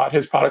never bought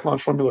his product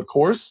launch formula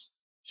course.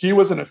 He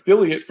was an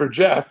affiliate for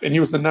Jeff, and he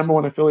was the number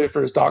one affiliate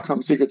for his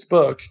 .com secrets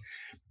book.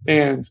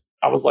 And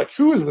I was like,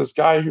 who is this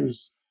guy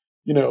who's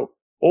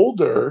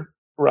older,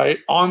 right,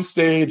 on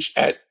stage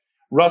at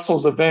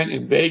Russell's event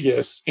in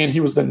Vegas, and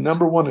he was the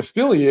number one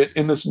affiliate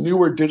in this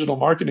newer digital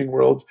marketing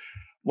world,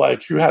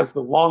 like who has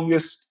the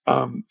longest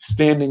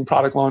standing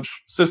product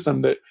launch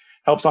system that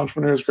helps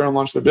entrepreneurs grow and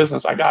launch their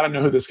business. I got to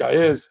know who this guy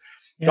is.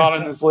 Yeah. Got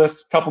on his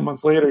list. A couple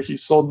months later, he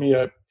sold me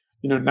a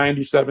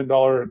 $97,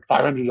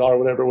 $500,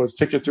 whatever it was,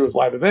 ticket to his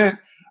live event.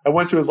 I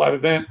went to his live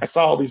event. I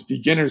saw all these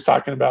beginners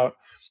talking about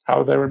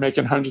how they were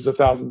making hundreds of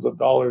thousands of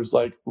dollars,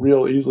 like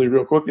real easily,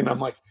 real quickly. And I'm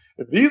like,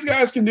 if these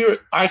guys can do it,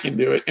 I can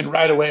do it. And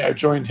right away, I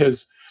joined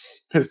his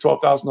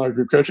 $12,000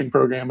 group coaching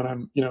program, and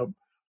I'm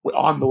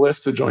on the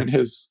list to join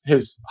his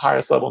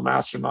highest level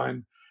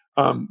mastermind,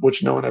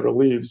 which no one ever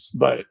leaves.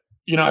 But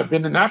I've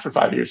been in that for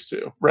 5 years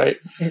too, right?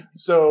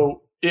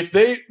 So if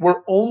they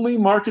were only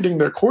marketing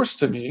their course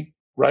to me,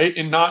 right,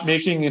 and not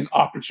making an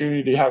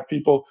opportunity to have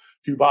people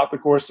who bought the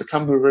course to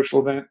come to a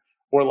virtual event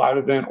or live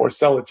event or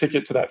sell a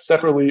ticket to that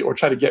separately, or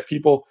try to get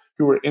people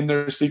who are in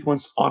their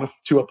sequence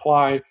to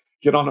apply,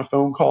 get on a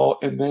phone call,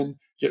 and then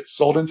get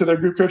sold into their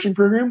group coaching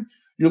program,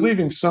 you're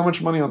leaving so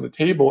much money on the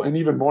table. And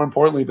even more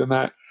importantly than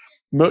that,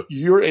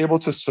 you're able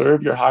to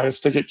serve your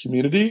highest ticket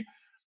community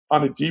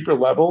on a deeper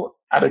level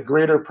at a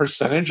greater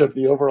percentage of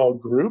the overall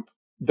group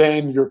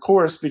than your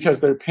course,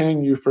 because they're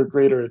paying you for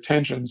greater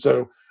attention.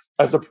 So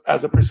as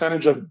a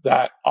percentage of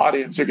that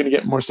audience, you're going to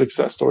get more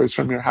success stories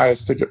from your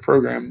highest ticket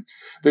program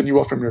than you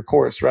will from your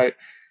course, right?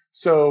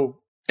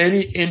 So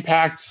any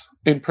impact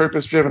and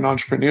purpose-driven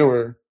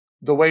entrepreneur,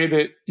 the way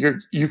that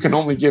you can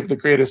only give the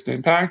greatest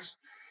impacts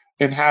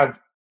and have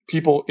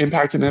people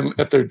impacting them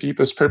at their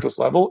deepest purpose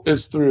level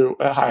is through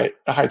a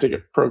high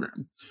ticket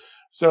program.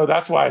 So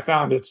that's why I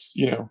found it's,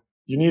 you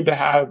need to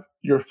have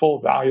your full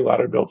value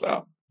ladder built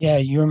out. Yeah.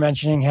 You were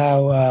mentioning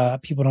how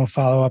people don't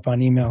follow up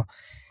on email.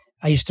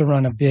 I used to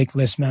run a big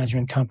list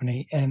management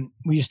company, and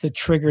we used to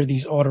trigger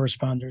these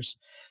autoresponders.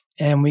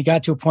 And we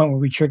got to a point where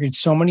we triggered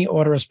so many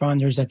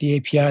autoresponders that the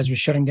APIs were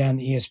shutting down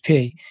the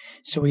ESP.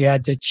 So we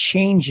had to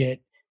change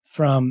it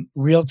from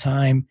real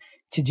time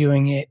to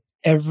doing it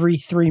every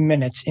 3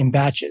 minutes in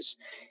batches.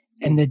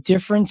 And the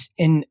difference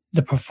in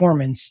the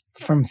performance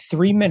from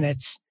 3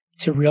 minutes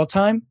to real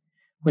time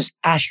was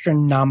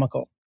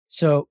astronomical.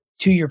 So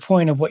to your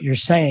point of what you're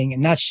saying,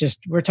 and that's just,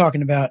 we're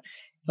talking about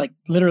like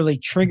literally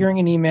triggering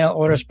an email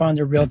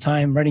autoresponder real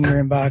time, writing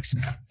your inbox,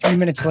 3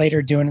 minutes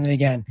later, doing it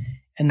again.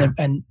 And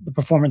the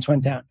performance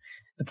went down.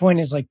 The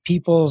point is, like,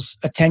 people's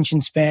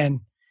attention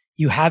span,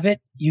 you have it,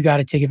 you got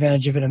to take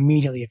advantage of it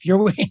immediately. If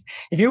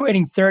you're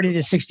waiting 30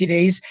 to 60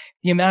 days,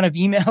 the amount of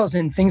emails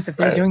and things that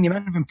they're doing, the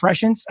amount of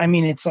impressions, I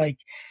mean, it's like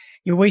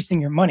you're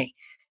wasting your money.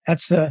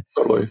 That's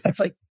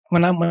like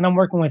when I'm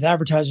working with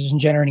advertisers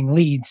and generating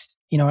leads,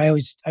 I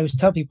always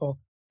tell people,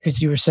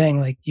 because you were saying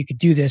like you could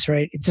do this,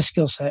 right? It's a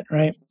skill set,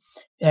 right?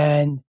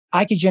 And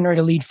I could generate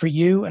a lead for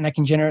you, and I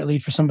can generate a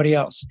lead for somebody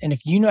else. And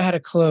if you know how to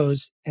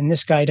close and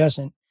this guy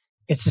doesn't,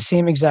 it's the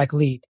same exact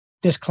lead.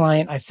 This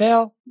client, I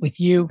fail. With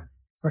you,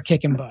 we're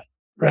kicking butt,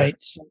 right?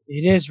 So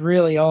it is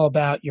really all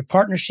about your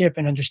partnership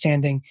and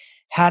understanding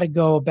how to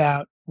go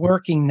about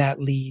working that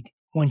lead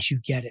once you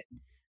get it,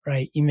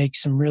 right? You make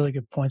some really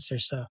good points there.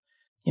 So,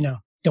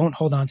 don't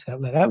hold on to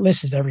that list. That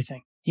list is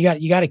everything. You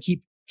got to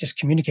keep just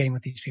communicating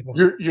with these people.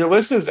 Your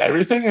list is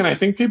everything. And I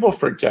think people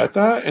forget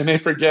that, and they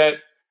forget,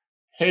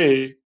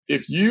 hey,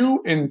 if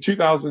you in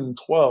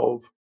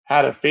 2012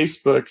 had a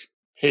Facebook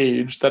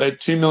page that had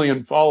 2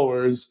 million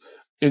followers,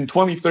 in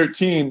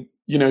 2013,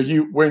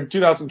 where in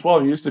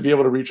 2012, you used to be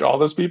able to reach all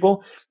those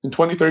people. In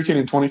 2013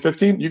 and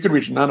 2015, you could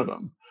reach none of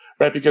them,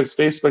 right? Because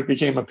Facebook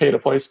became a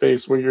pay-to-play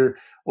space where you're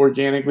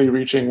organically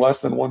reaching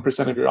less than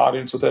 1% of your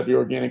audience with every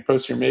organic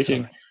post you're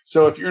making.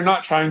 So if you're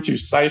not trying to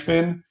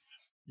siphon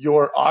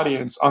your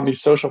audience on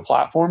these social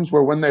platforms,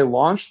 where when they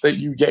launch, that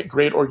you get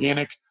great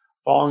organic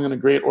following and a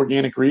great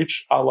organic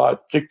reach, a la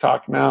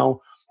TikTok now,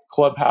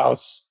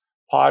 Clubhouse,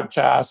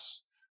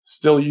 podcasts,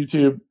 still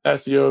YouTube,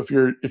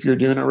 SEO if you're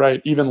doing it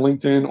right, even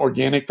LinkedIn,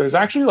 organic. There's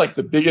actually like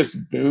the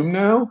biggest boom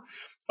now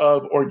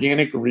of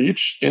organic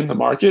reach in the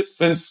market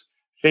since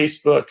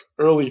Facebook,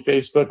 early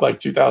Facebook, like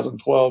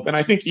 2012. And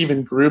I think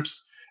even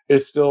groups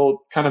is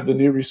still kind of the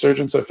new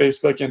resurgence of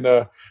Facebook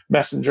and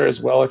Messenger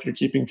as well, if you're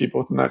keeping people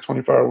within that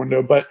 24-hour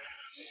window. But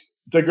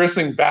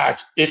digressing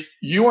back, if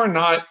you are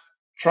not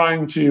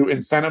trying to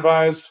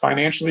incentivize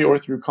financially or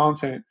through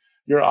content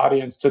your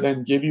audience to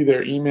then give you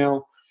their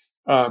email,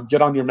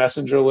 get on your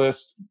messenger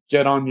list,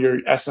 get on your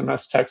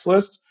SMS text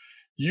list,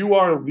 you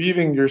are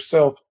leaving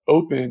yourself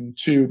open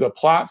to the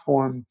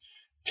platform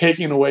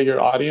taking away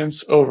your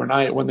audience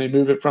overnight when they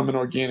move it from an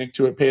organic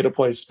to a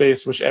pay-to-play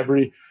space, which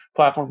every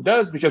platform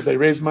does because they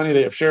raise money,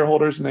 they have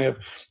shareholders, and they have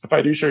a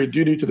fiduciary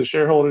duty to the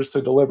shareholders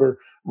to deliver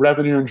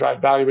revenue and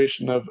drive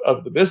valuation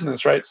of the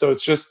business, right? So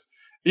it's just,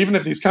 even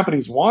if these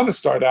companies want to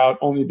start out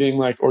only being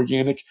like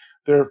organic,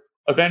 they're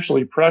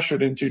eventually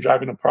pressured into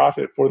driving a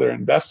profit for their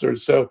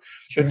investors. So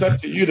it's up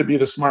to you to be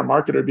the smart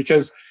marketer,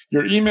 because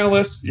your email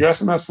list, your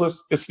SMS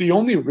list, it's the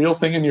only real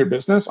thing in your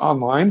business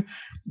online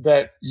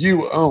that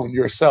you own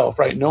yourself,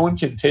 right? No one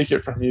can take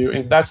it from you.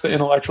 And that's the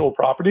intellectual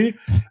property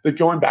that,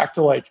 going back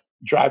to like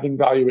driving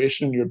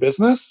valuation in your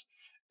business,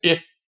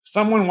 if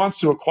someone wants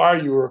to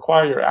acquire you or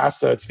acquire your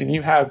assets and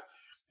you have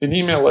an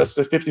email list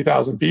of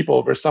 50,000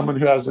 people versus someone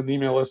who has an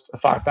email list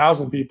of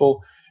 5,000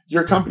 people,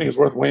 your company is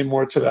worth way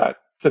more to that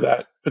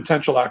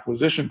potential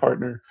acquisition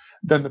partner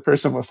than the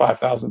person with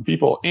 5,000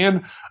 people.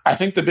 And I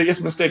think the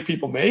biggest mistake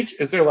people make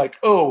is they're like,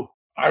 oh,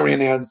 I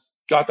ran ads,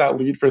 got that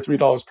lead for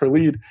 $3 per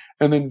lead,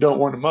 and then don't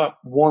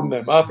warm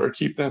them up or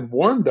keep them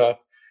warmed up.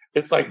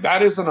 It's like,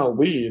 that isn't a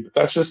lead.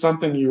 That's just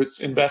something you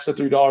invested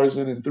 $3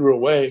 in and threw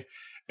away.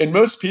 And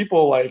most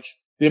people, like,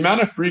 the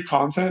amount of free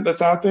content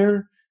that's out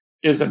there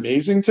is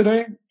amazing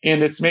today.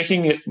 And it's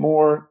making it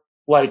more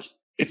like,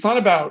 it's not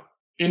about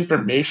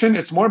information,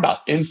 it's more about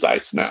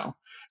insights now.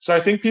 So I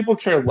think people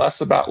care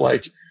less about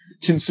like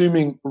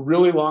consuming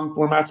really long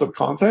formats of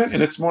content.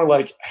 And it's more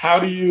like, how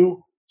do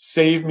you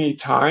save me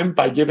time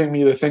by giving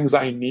me the things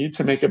I need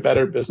to make a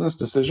better business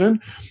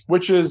decision,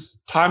 which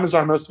is, time is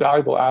our most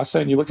valuable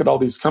asset. And you look at all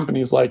these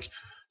companies like,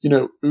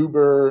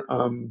 Uber,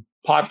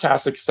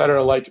 podcasts, et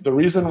cetera. Like, the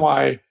reason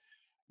why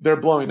they're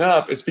blowing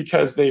up is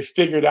because they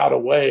figured out a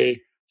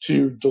way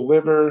to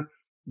deliver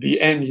the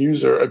end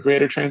user a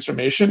greater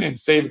transformation and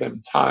save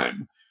them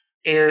time.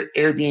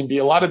 Airbnb,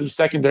 a lot of these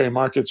secondary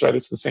markets, right?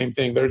 It's the same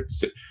thing. They're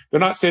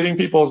not saving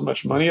people as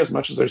much money as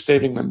much as they're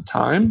saving them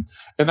time.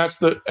 And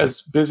that's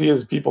as busy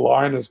as people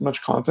are and as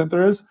much content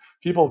there is,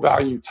 people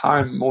value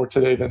time more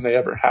today than they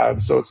ever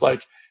have. So it's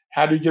like,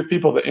 how do you give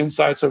people the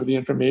insights over the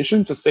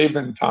information to save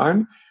them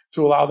time,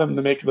 to allow them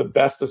to make the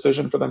best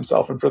decision for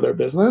themselves and for their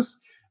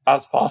business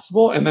as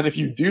possible? And then if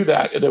you do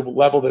that at a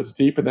level that's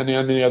deep, and then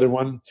the other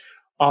one,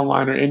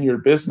 online or in your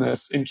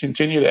business, and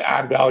continue to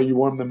add value,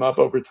 warm them up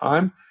over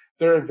time,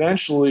 they're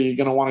eventually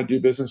going to want to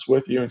do business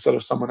with you instead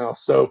of someone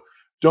else. So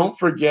don't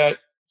forget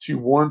to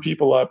warm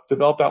people up,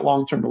 develop that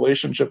long-term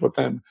relationship with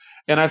them.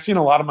 And I've seen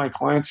a lot of my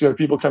clients who have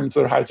people come into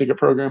their high ticket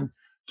program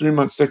 3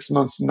 months, 6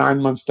 months,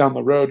 9 months down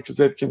the road because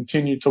they've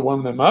continued to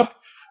warm them up,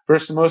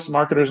 versus most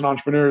marketers and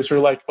entrepreneurs who are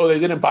like, oh, they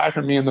didn't buy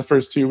from me in the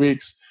first 2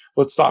 weeks,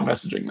 let's stop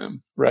messaging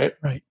them. Right.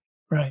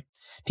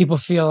 People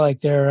feel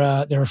like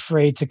they're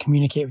afraid to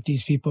communicate with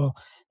these people.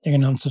 They're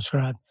going to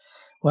unsubscribe.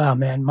 Wow,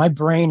 man, my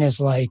brain is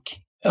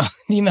like,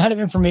 the amount of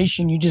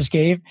information you just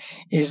gave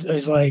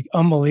is like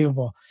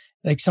unbelievable.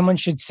 Like, someone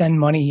should send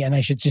money and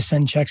I should just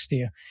send checks to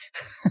you.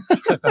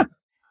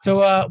 So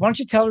why don't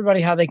you tell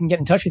everybody how they can get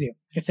in touch with you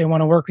if they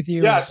want to work with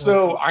you? Yeah,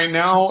 so I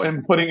now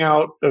am putting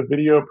out a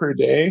video per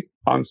day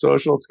on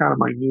social. It's kind of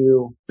my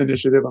new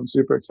initiative I'm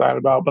super excited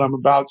about, but I'm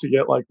about to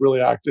get like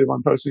really active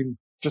on posting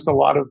just a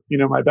lot of,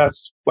 my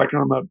best, like,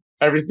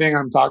 everything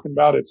I'm talking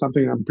about. It's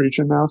something I'm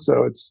preaching now.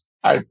 So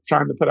I'm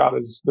trying to put out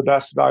as the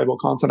best valuable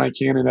content I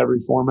can in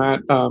every format.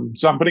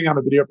 So I'm putting out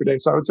a video per day.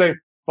 So I would say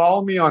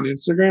follow me on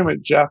Instagram at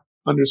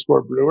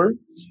Jeff_Brewer.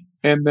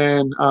 And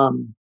then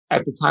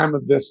at the time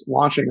of this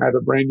launching, I have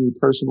a brand new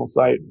personal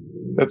site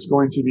that's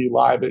going to be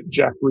live at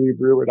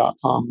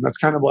jeffreybrewer.com. That's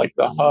kind of like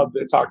the hub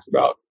that talks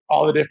about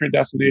all the different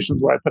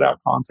destinations where I put out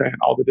content,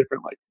 all the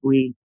different like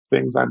free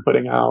things I'm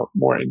putting out,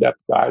 more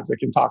in-depth guides that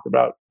can talk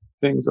about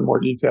things in more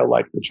detail,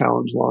 like the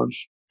challenge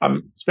launch.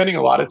 I'm spending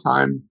a lot of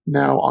time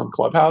now on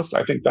Clubhouse.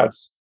 I think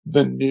that's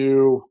the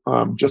new,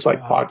 just like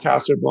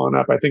podcasts are blowing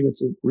up. I think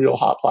it's a real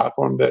hot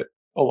platform that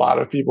a lot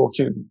of people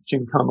can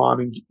come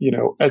on and,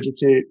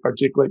 educate,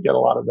 articulate, get a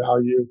lot of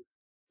value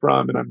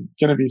from. And I'm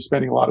going to be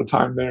spending a lot of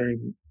time there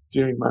and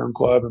doing my own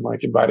club and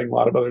like inviting a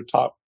lot of other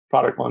top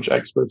product launch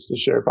experts to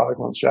share product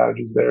launch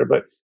strategies there.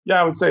 But yeah,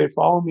 I would say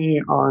follow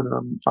me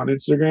on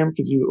Instagram,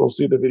 because you will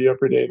see the video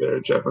per day there,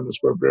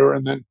 Jeff_Brewer.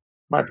 And then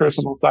my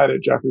personal site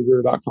at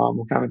jeffreybrewer.com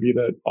will kind of be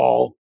the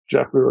all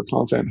Jeff Brewer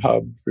content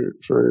hub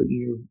for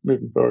you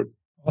moving forward.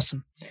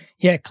 Awesome.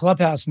 Yeah.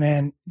 Clubhouse,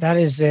 man,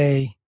 that's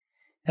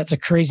a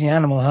crazy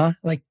animal, huh?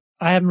 Like,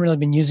 I haven't really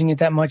been using it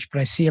that much,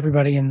 but I see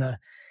everybody in the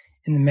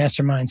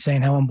mastermind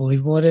saying how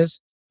unbelievable it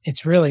is.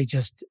 It's really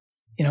just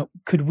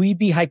could we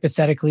be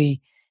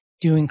hypothetically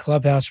doing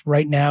Clubhouse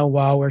right now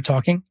while we're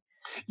talking?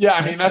 Yeah,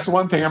 I mean, that's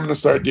one thing I'm going to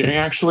start doing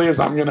actually is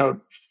I'm going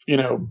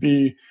to,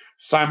 be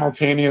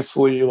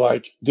simultaneously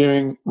like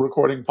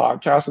recording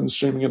podcasts and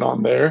streaming it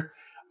on there.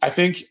 I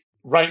think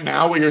right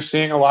now what you're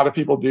seeing a lot of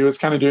people do is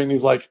kind of doing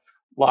these like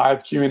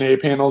live Q&A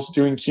panels,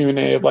 doing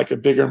Q&A of like a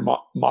bigger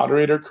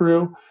moderator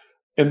crew,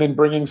 and then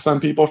bringing some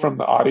people from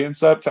the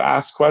audience up to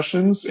ask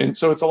questions. And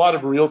so it's a lot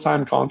of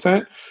real-time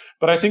content.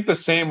 But I think the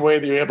same way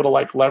that you're able to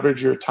like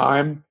leverage your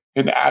time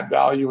and add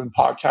value in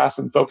podcasts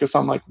and focus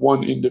on like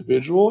one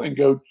individual and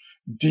go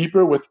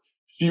deeper with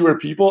fewer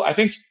people, I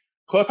think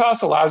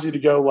Clubhouse allows you to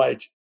go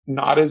like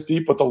not as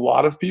deep with a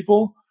lot of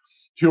people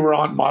who are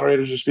on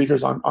moderators or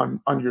speakers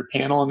on your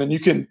panel. And then you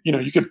can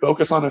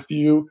focus on a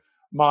few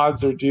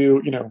mods or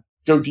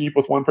go deep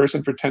with one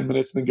person for 10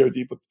 minutes and then go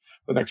deep with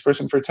the next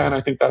person for 10.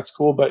 I think that's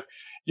cool. But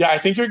yeah, I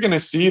think you're going to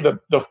see the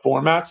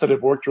formats that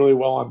have worked really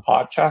well on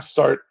podcasts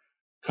start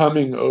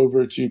coming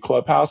over to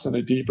Clubhouse in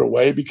a deeper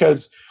way,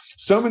 because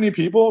so many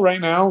people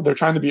right now, they're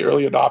trying to be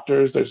early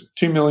adopters. There's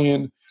 2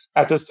 million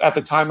at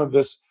the time of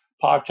this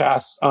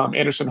podcast.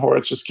 Anderson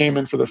Horowitz just came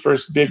in for the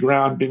first big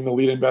round, being the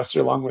lead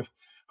investor, along with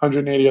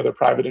 180 other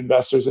private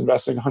investors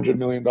investing $100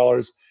 million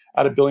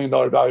at $1 billion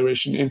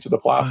valuation into the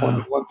platform.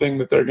 Wow. One thing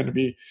that they're going to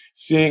be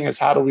seeing is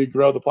how do we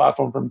grow the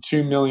platform from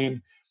 2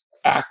 million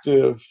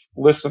active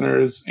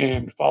listeners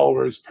and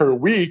followers per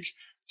week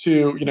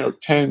to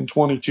 10,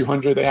 20,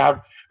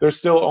 200. They're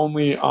still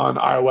only on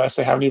iOS.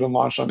 They haven't even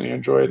launched on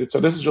Android. And so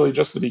this is really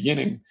just the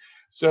beginning.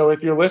 So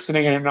if you're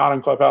listening and you're not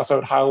on Clubhouse, I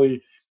would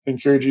highly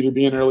encourage you to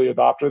be an early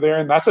adopter there.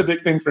 And that's a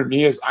big thing for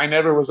me, is I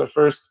never was a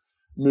first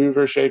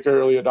mover,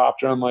 shaker, early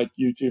adopter on like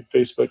YouTube,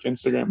 Facebook,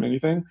 Instagram,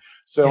 anything.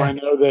 So yeah. I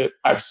know that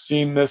I've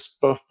seen this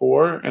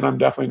before, and I'm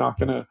definitely not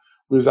going to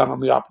lose out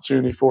on the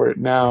opportunity for it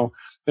now.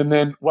 And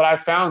then what I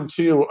found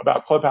too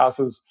about Clubhouse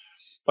is,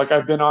 like,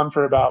 I've been on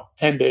for about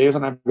 10 days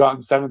and I've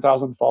gotten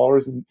 7,000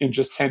 followers in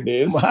just 10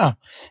 days. Wow.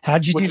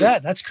 How'd you do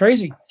that? That's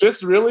crazy.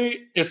 Just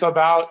really, it's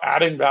about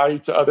adding value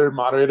to other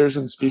moderators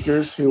and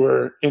speakers who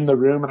are in the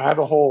room. And I have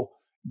a whole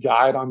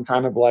guide on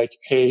kind of like,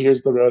 hey,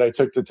 here's the road I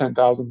took to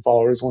 10,000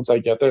 followers. Once I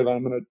get there, then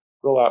I'm going to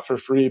roll out for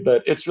free.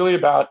 But it's really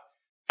about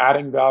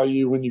adding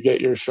value when you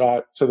get your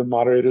shot to the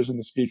moderators and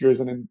the speakers,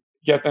 and then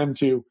get them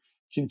to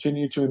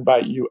continue to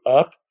invite you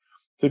up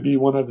to be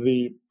one of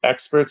the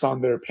experts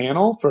on their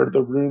panel for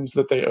the rooms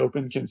that they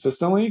open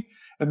consistently.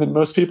 And then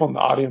most people in the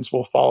audience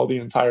will follow the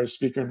entire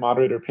speaker and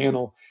moderator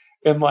panel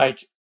in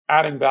like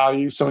adding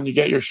value. So when you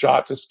get your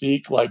shot to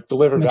speak, like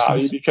deliver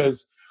value,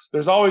 because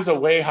there's always a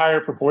way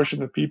higher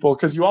proportion of people,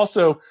 because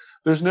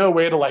there's no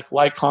way to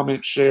like,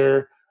 comment,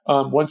 share.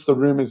 Once the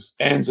room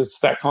ends, it's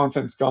that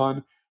content's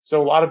gone.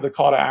 So a lot of the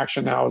call to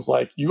action now is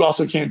like, you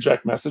also can't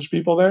direct message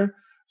people there.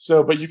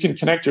 So, but you can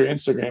connect your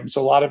Instagram.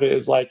 So a lot of it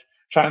is like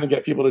trying to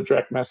get people to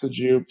direct message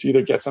you to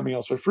either get something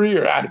else for free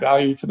or add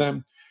value to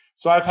them.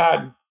 So I've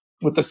had,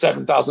 with the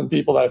 7,000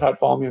 people that I've had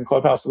follow me on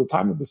Clubhouse at the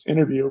time of this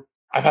interview,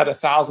 I've had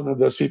 1,000 of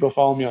those people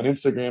follow me on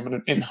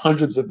Instagram, and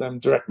hundreds of them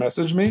direct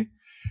message me.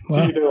 Wow.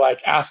 To either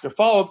like ask a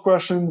follow-up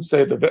question,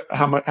 say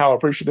how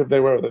appreciative they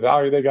were of the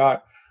value they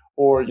got,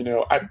 or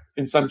I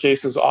in some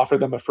cases offer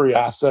them a free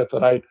asset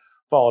that I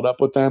followed up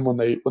with them when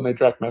they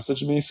direct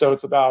message me. So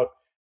it's about,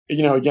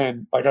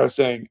 again, like I was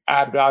saying,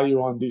 add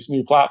value on these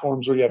new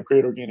platforms where you have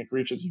great organic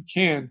reach as you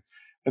can,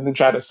 and then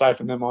try to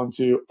siphon them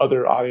onto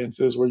other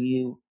audiences where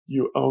you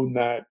own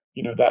that,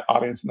 that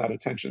audience and that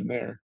attention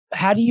there.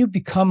 How do you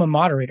become a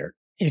moderator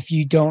if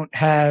you don't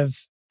have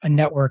a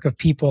network of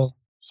people?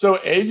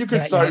 So A, you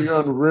could start your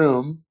own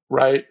room,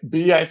 right?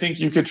 B, I think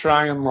you could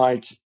try and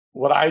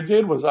what I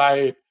did was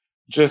I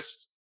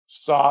just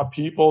saw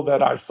people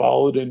that I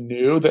followed and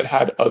knew that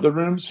had other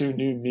rooms who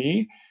knew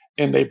me,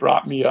 and they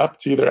brought me up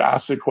to either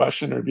ask a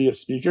question or be a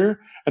speaker.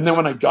 And then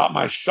when I got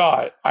my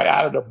shot, I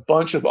added a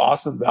bunch of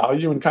awesome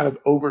value and kind of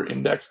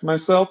over-indexed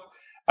myself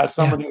as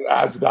someone who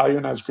adds value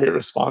and has great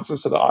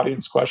responses to the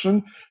audience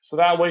question. So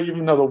that way,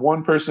 even though the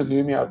one person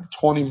knew me out of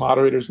 20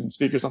 moderators and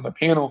speakers on the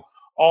panel,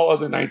 all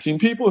other 19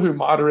 people who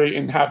moderate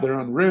and have their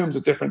own rooms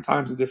at different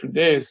times and different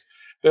days,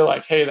 they're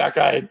like, hey, that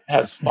guy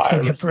has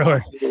fire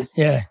responses.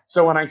 Yeah.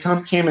 So when I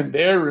came in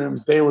their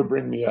rooms, they would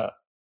bring me up.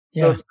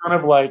 So it's kind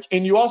of like,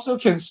 and you also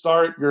can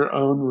start your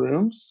own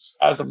rooms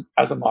as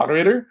a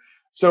moderator.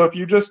 So if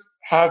you just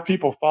have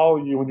people follow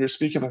you when you're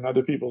speaking in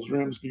other people's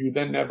rooms, but you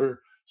then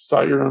never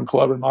start your own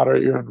club and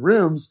moderate your own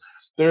rooms,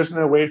 there's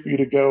no way for you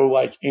to go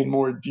like in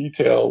more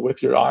detail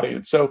with your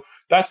audience. So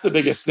that's the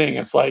biggest thing.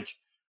 It's like,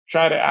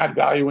 try to add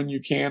value when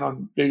you can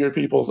on bigger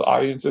people's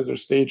audiences or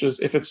stages.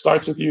 If it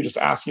starts with you just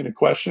asking a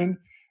question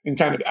and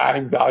kind of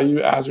adding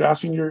value as you're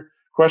asking your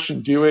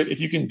question, do it.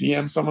 If you can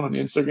DM someone on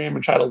Instagram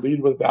and try to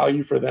lead with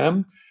value for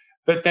them,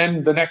 but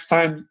then the next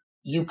time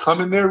you come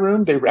in their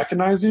room, they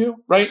recognize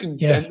you, right? And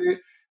then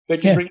they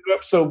can bring you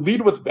up. So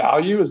lead with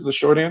value is the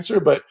short answer.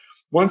 But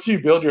once you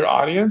build your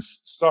audience,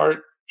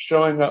 start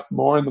showing up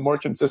more, and the more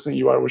consistent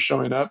you are with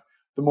showing up,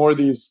 the more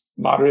these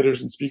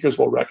moderators and speakers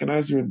will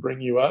recognize you and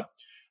bring you up.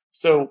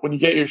 So when you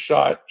get your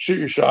shot, shoot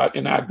your shot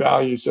and add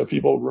value so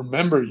people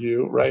remember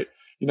you, right?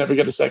 You never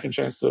get a second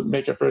chance to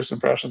make a first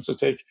impression. So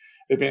take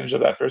advantage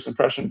of that first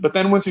impression. But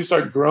then once you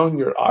start growing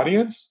your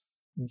audience,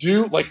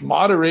 do like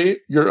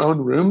moderate your own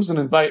rooms and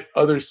invite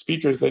other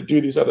speakers that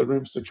do these other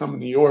rooms to come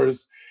into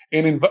yours,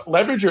 and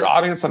leverage your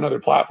audience on other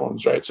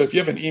platforms, right? So if you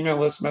have an email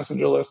list,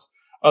 messenger list,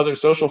 other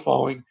social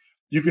following,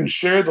 you can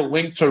share the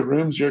link to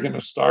rooms you're going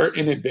to start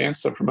in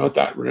advance to promote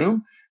that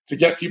room to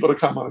get people to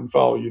come on and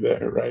follow you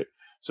there, right?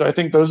 So I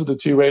think those are the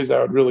two ways I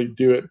would really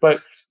do it.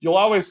 But you'll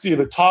always see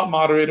the top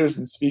moderators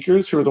and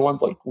speakers who are the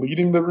ones like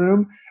leading the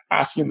room,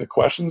 asking the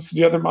questions to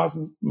the other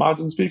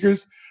mods and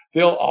speakers.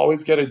 They'll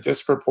always get a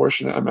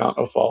disproportionate amount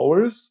of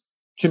followers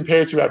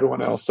compared to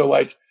everyone else. So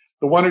like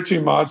the one or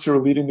two mods who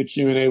are leading the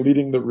Q&A,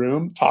 leading the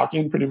room,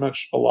 talking pretty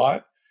much a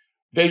lot,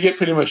 they get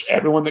pretty much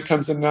everyone that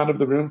comes in and out of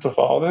the room to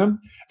follow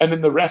them. And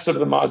then the rest of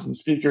the mods and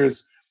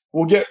speakers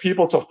will get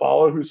people to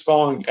follow who's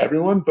following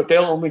everyone, but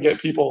they'll only get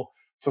people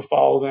to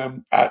follow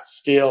them at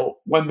scale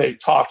when they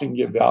talk and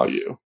give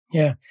value.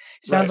 Yeah.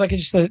 Sounds like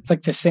it's just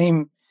like the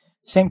same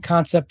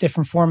concept,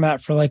 different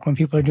format for like when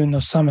people are doing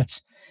those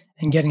summits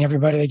and getting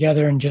everybody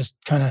together and just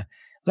kind of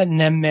letting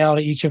them mail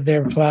to each of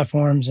their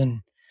platforms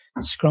and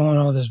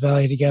scrolling all this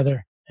value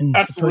together. And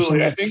absolutely. The person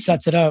that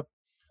sets it up,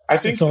 I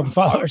think all the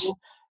followers.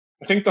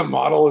 I think the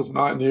model is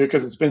not new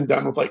because it's been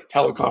done with like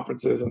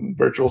teleconferences and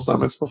virtual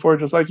summits before,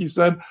 just like you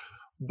said.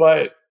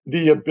 But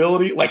the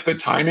ability, like the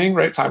timing,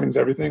 right? Timing's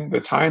everything.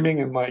 The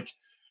timing and like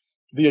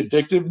the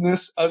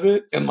addictiveness of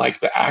it and like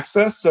the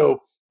access.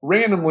 So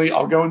randomly,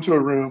 I'll go into a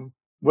room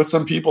with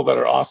some people that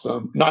are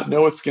awesome, not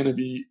know it's going to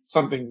be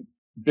something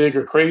big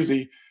or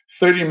crazy.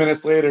 30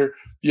 minutes later,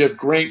 you have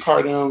Grant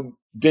Cardone,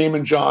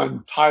 Damon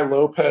John, Ty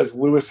Lopez,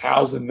 Lewis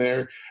Howes in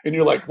there. And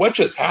you're like, what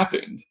just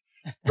happened?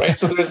 Right.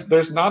 So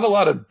there's not a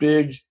lot of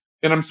big,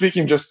 and I'm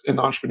speaking just in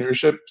the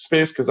entrepreneurship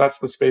space because that's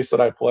the space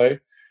that I play.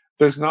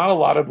 There's not a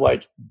lot of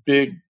like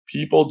big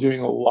people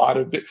doing a lot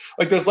of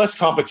like there's less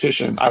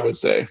competition, I would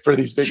say, for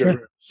these bigger rooms.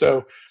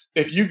 So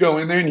if you go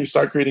in there and you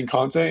start creating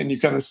content and you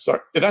kind of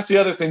start, that's the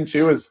other thing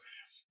too, is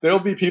there'll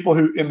be people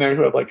who in there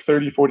who have like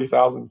 30,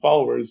 40,000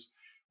 followers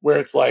where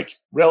it's like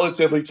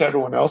relatively to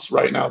everyone else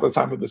right now at the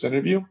time of this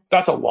interview,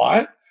 that's a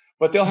lot,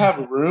 but they'll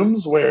have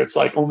rooms where it's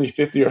like only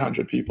 50 or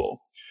 100 people.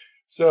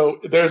 So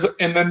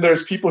then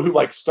there's people who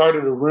like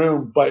started a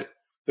room, but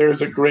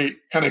there's a great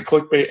kind of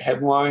clickbait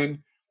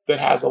headline that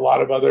has a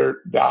lot of other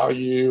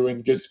value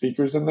and good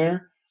speakers in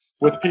there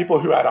with people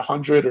who had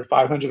 100 or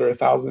 500 or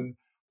 1,000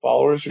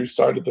 followers who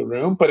started the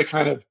room, but it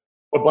kind of,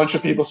 a bunch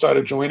of people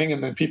started joining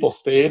and then people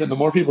stayed. And the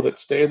more people that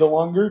stay, the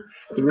longer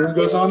the room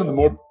goes on, and the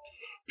more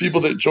people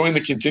that join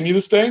that continue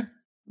to stay,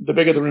 the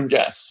bigger the room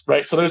gets,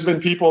 right? So there's been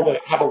people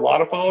that have a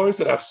lot of followers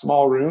that have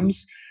small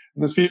rooms.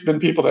 And there's been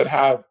people that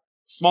have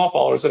small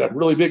followers that have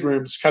really big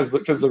rooms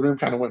because the room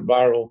kind of went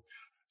viral.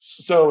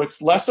 So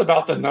it's less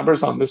about the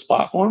numbers on this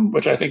platform,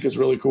 which I think is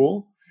really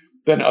cool,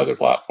 than other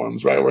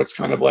platforms, right? Where it's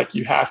kind of like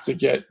you have to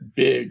get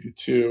big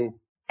to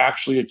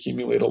actually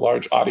accumulate a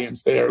large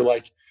audience there,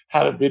 like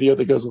have a video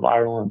that goes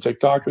viral on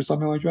TikTok or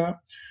something like that.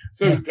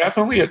 So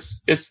definitely it's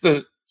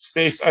the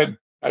space I'd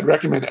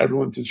recommend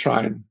everyone to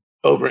try and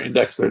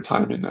over-index their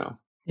time in now.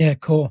 Yeah,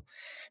 cool.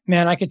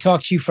 Man, I could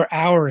talk to you for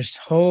hours.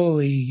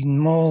 Holy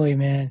moly,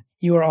 man.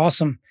 You are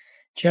awesome.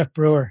 Jeff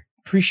Brewer.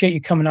 Appreciate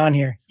you coming on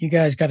here. You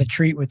guys got a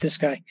treat with this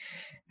guy.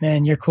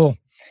 Man, you're cool.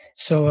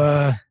 So,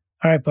 all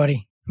right,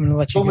 buddy. I'm going to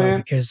let you go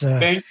because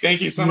thank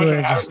you so much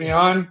for having me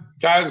on.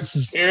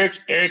 Guys,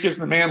 Eric is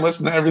the man.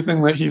 Listen to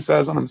everything that he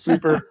says, and I'm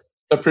super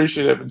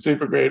appreciative and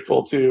super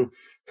grateful to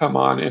come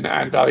on and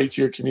add value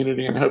to your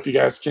community, and I hope you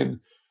guys can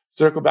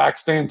circle back,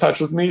 stay in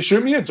touch with me.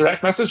 Shoot me a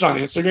direct message on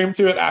Instagram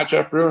too at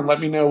Jeff Brewer and let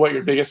me know what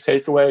your biggest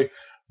takeaway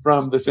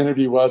from this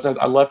interview was. I'd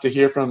love to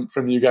hear from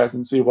you guys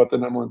and see what the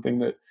number one thing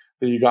that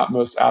you got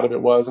most out of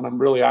it was. And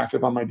I'm really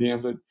active on my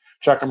DMs. I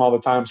check them all the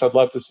time. So I'd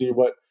love to see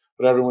what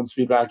everyone's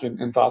feedback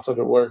and thoughts of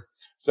it were.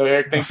 So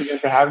Eric, thanks again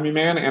for having me,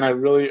 man. And I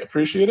really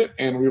appreciate it.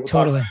 And we will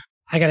totally.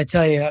 I got to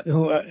tell you,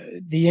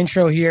 the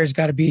intro here has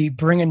got to be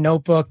bring a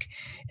notebook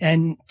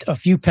and a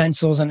few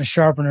pencils and a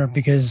sharpener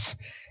because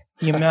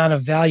the amount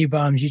of value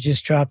bombs you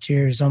just dropped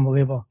here is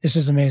unbelievable. This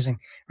is amazing.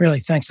 Really,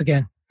 thanks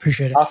again.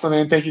 Appreciate it. Awesome,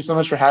 man. Thank you so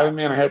much for having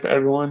me. And I hope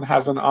everyone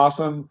has an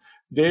awesome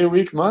day,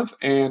 week, month,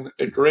 and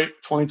a great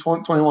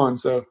 2021.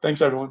 So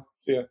thanks, everyone.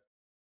 See ya.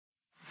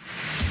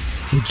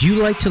 Would you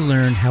like to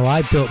learn how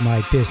I built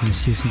my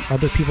business using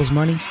other people's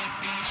money?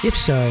 If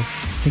so,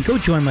 then go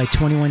join my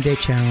 21-day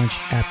challenge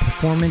at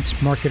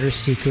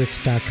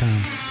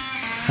performancemarketersecrets.com.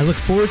 I look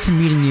forward to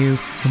meeting you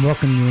and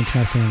welcoming you into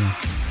my family.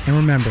 And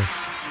remember,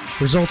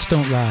 results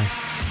don't lie,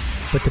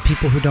 but the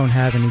people who don't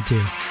have any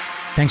do.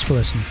 Thanks for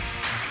listening.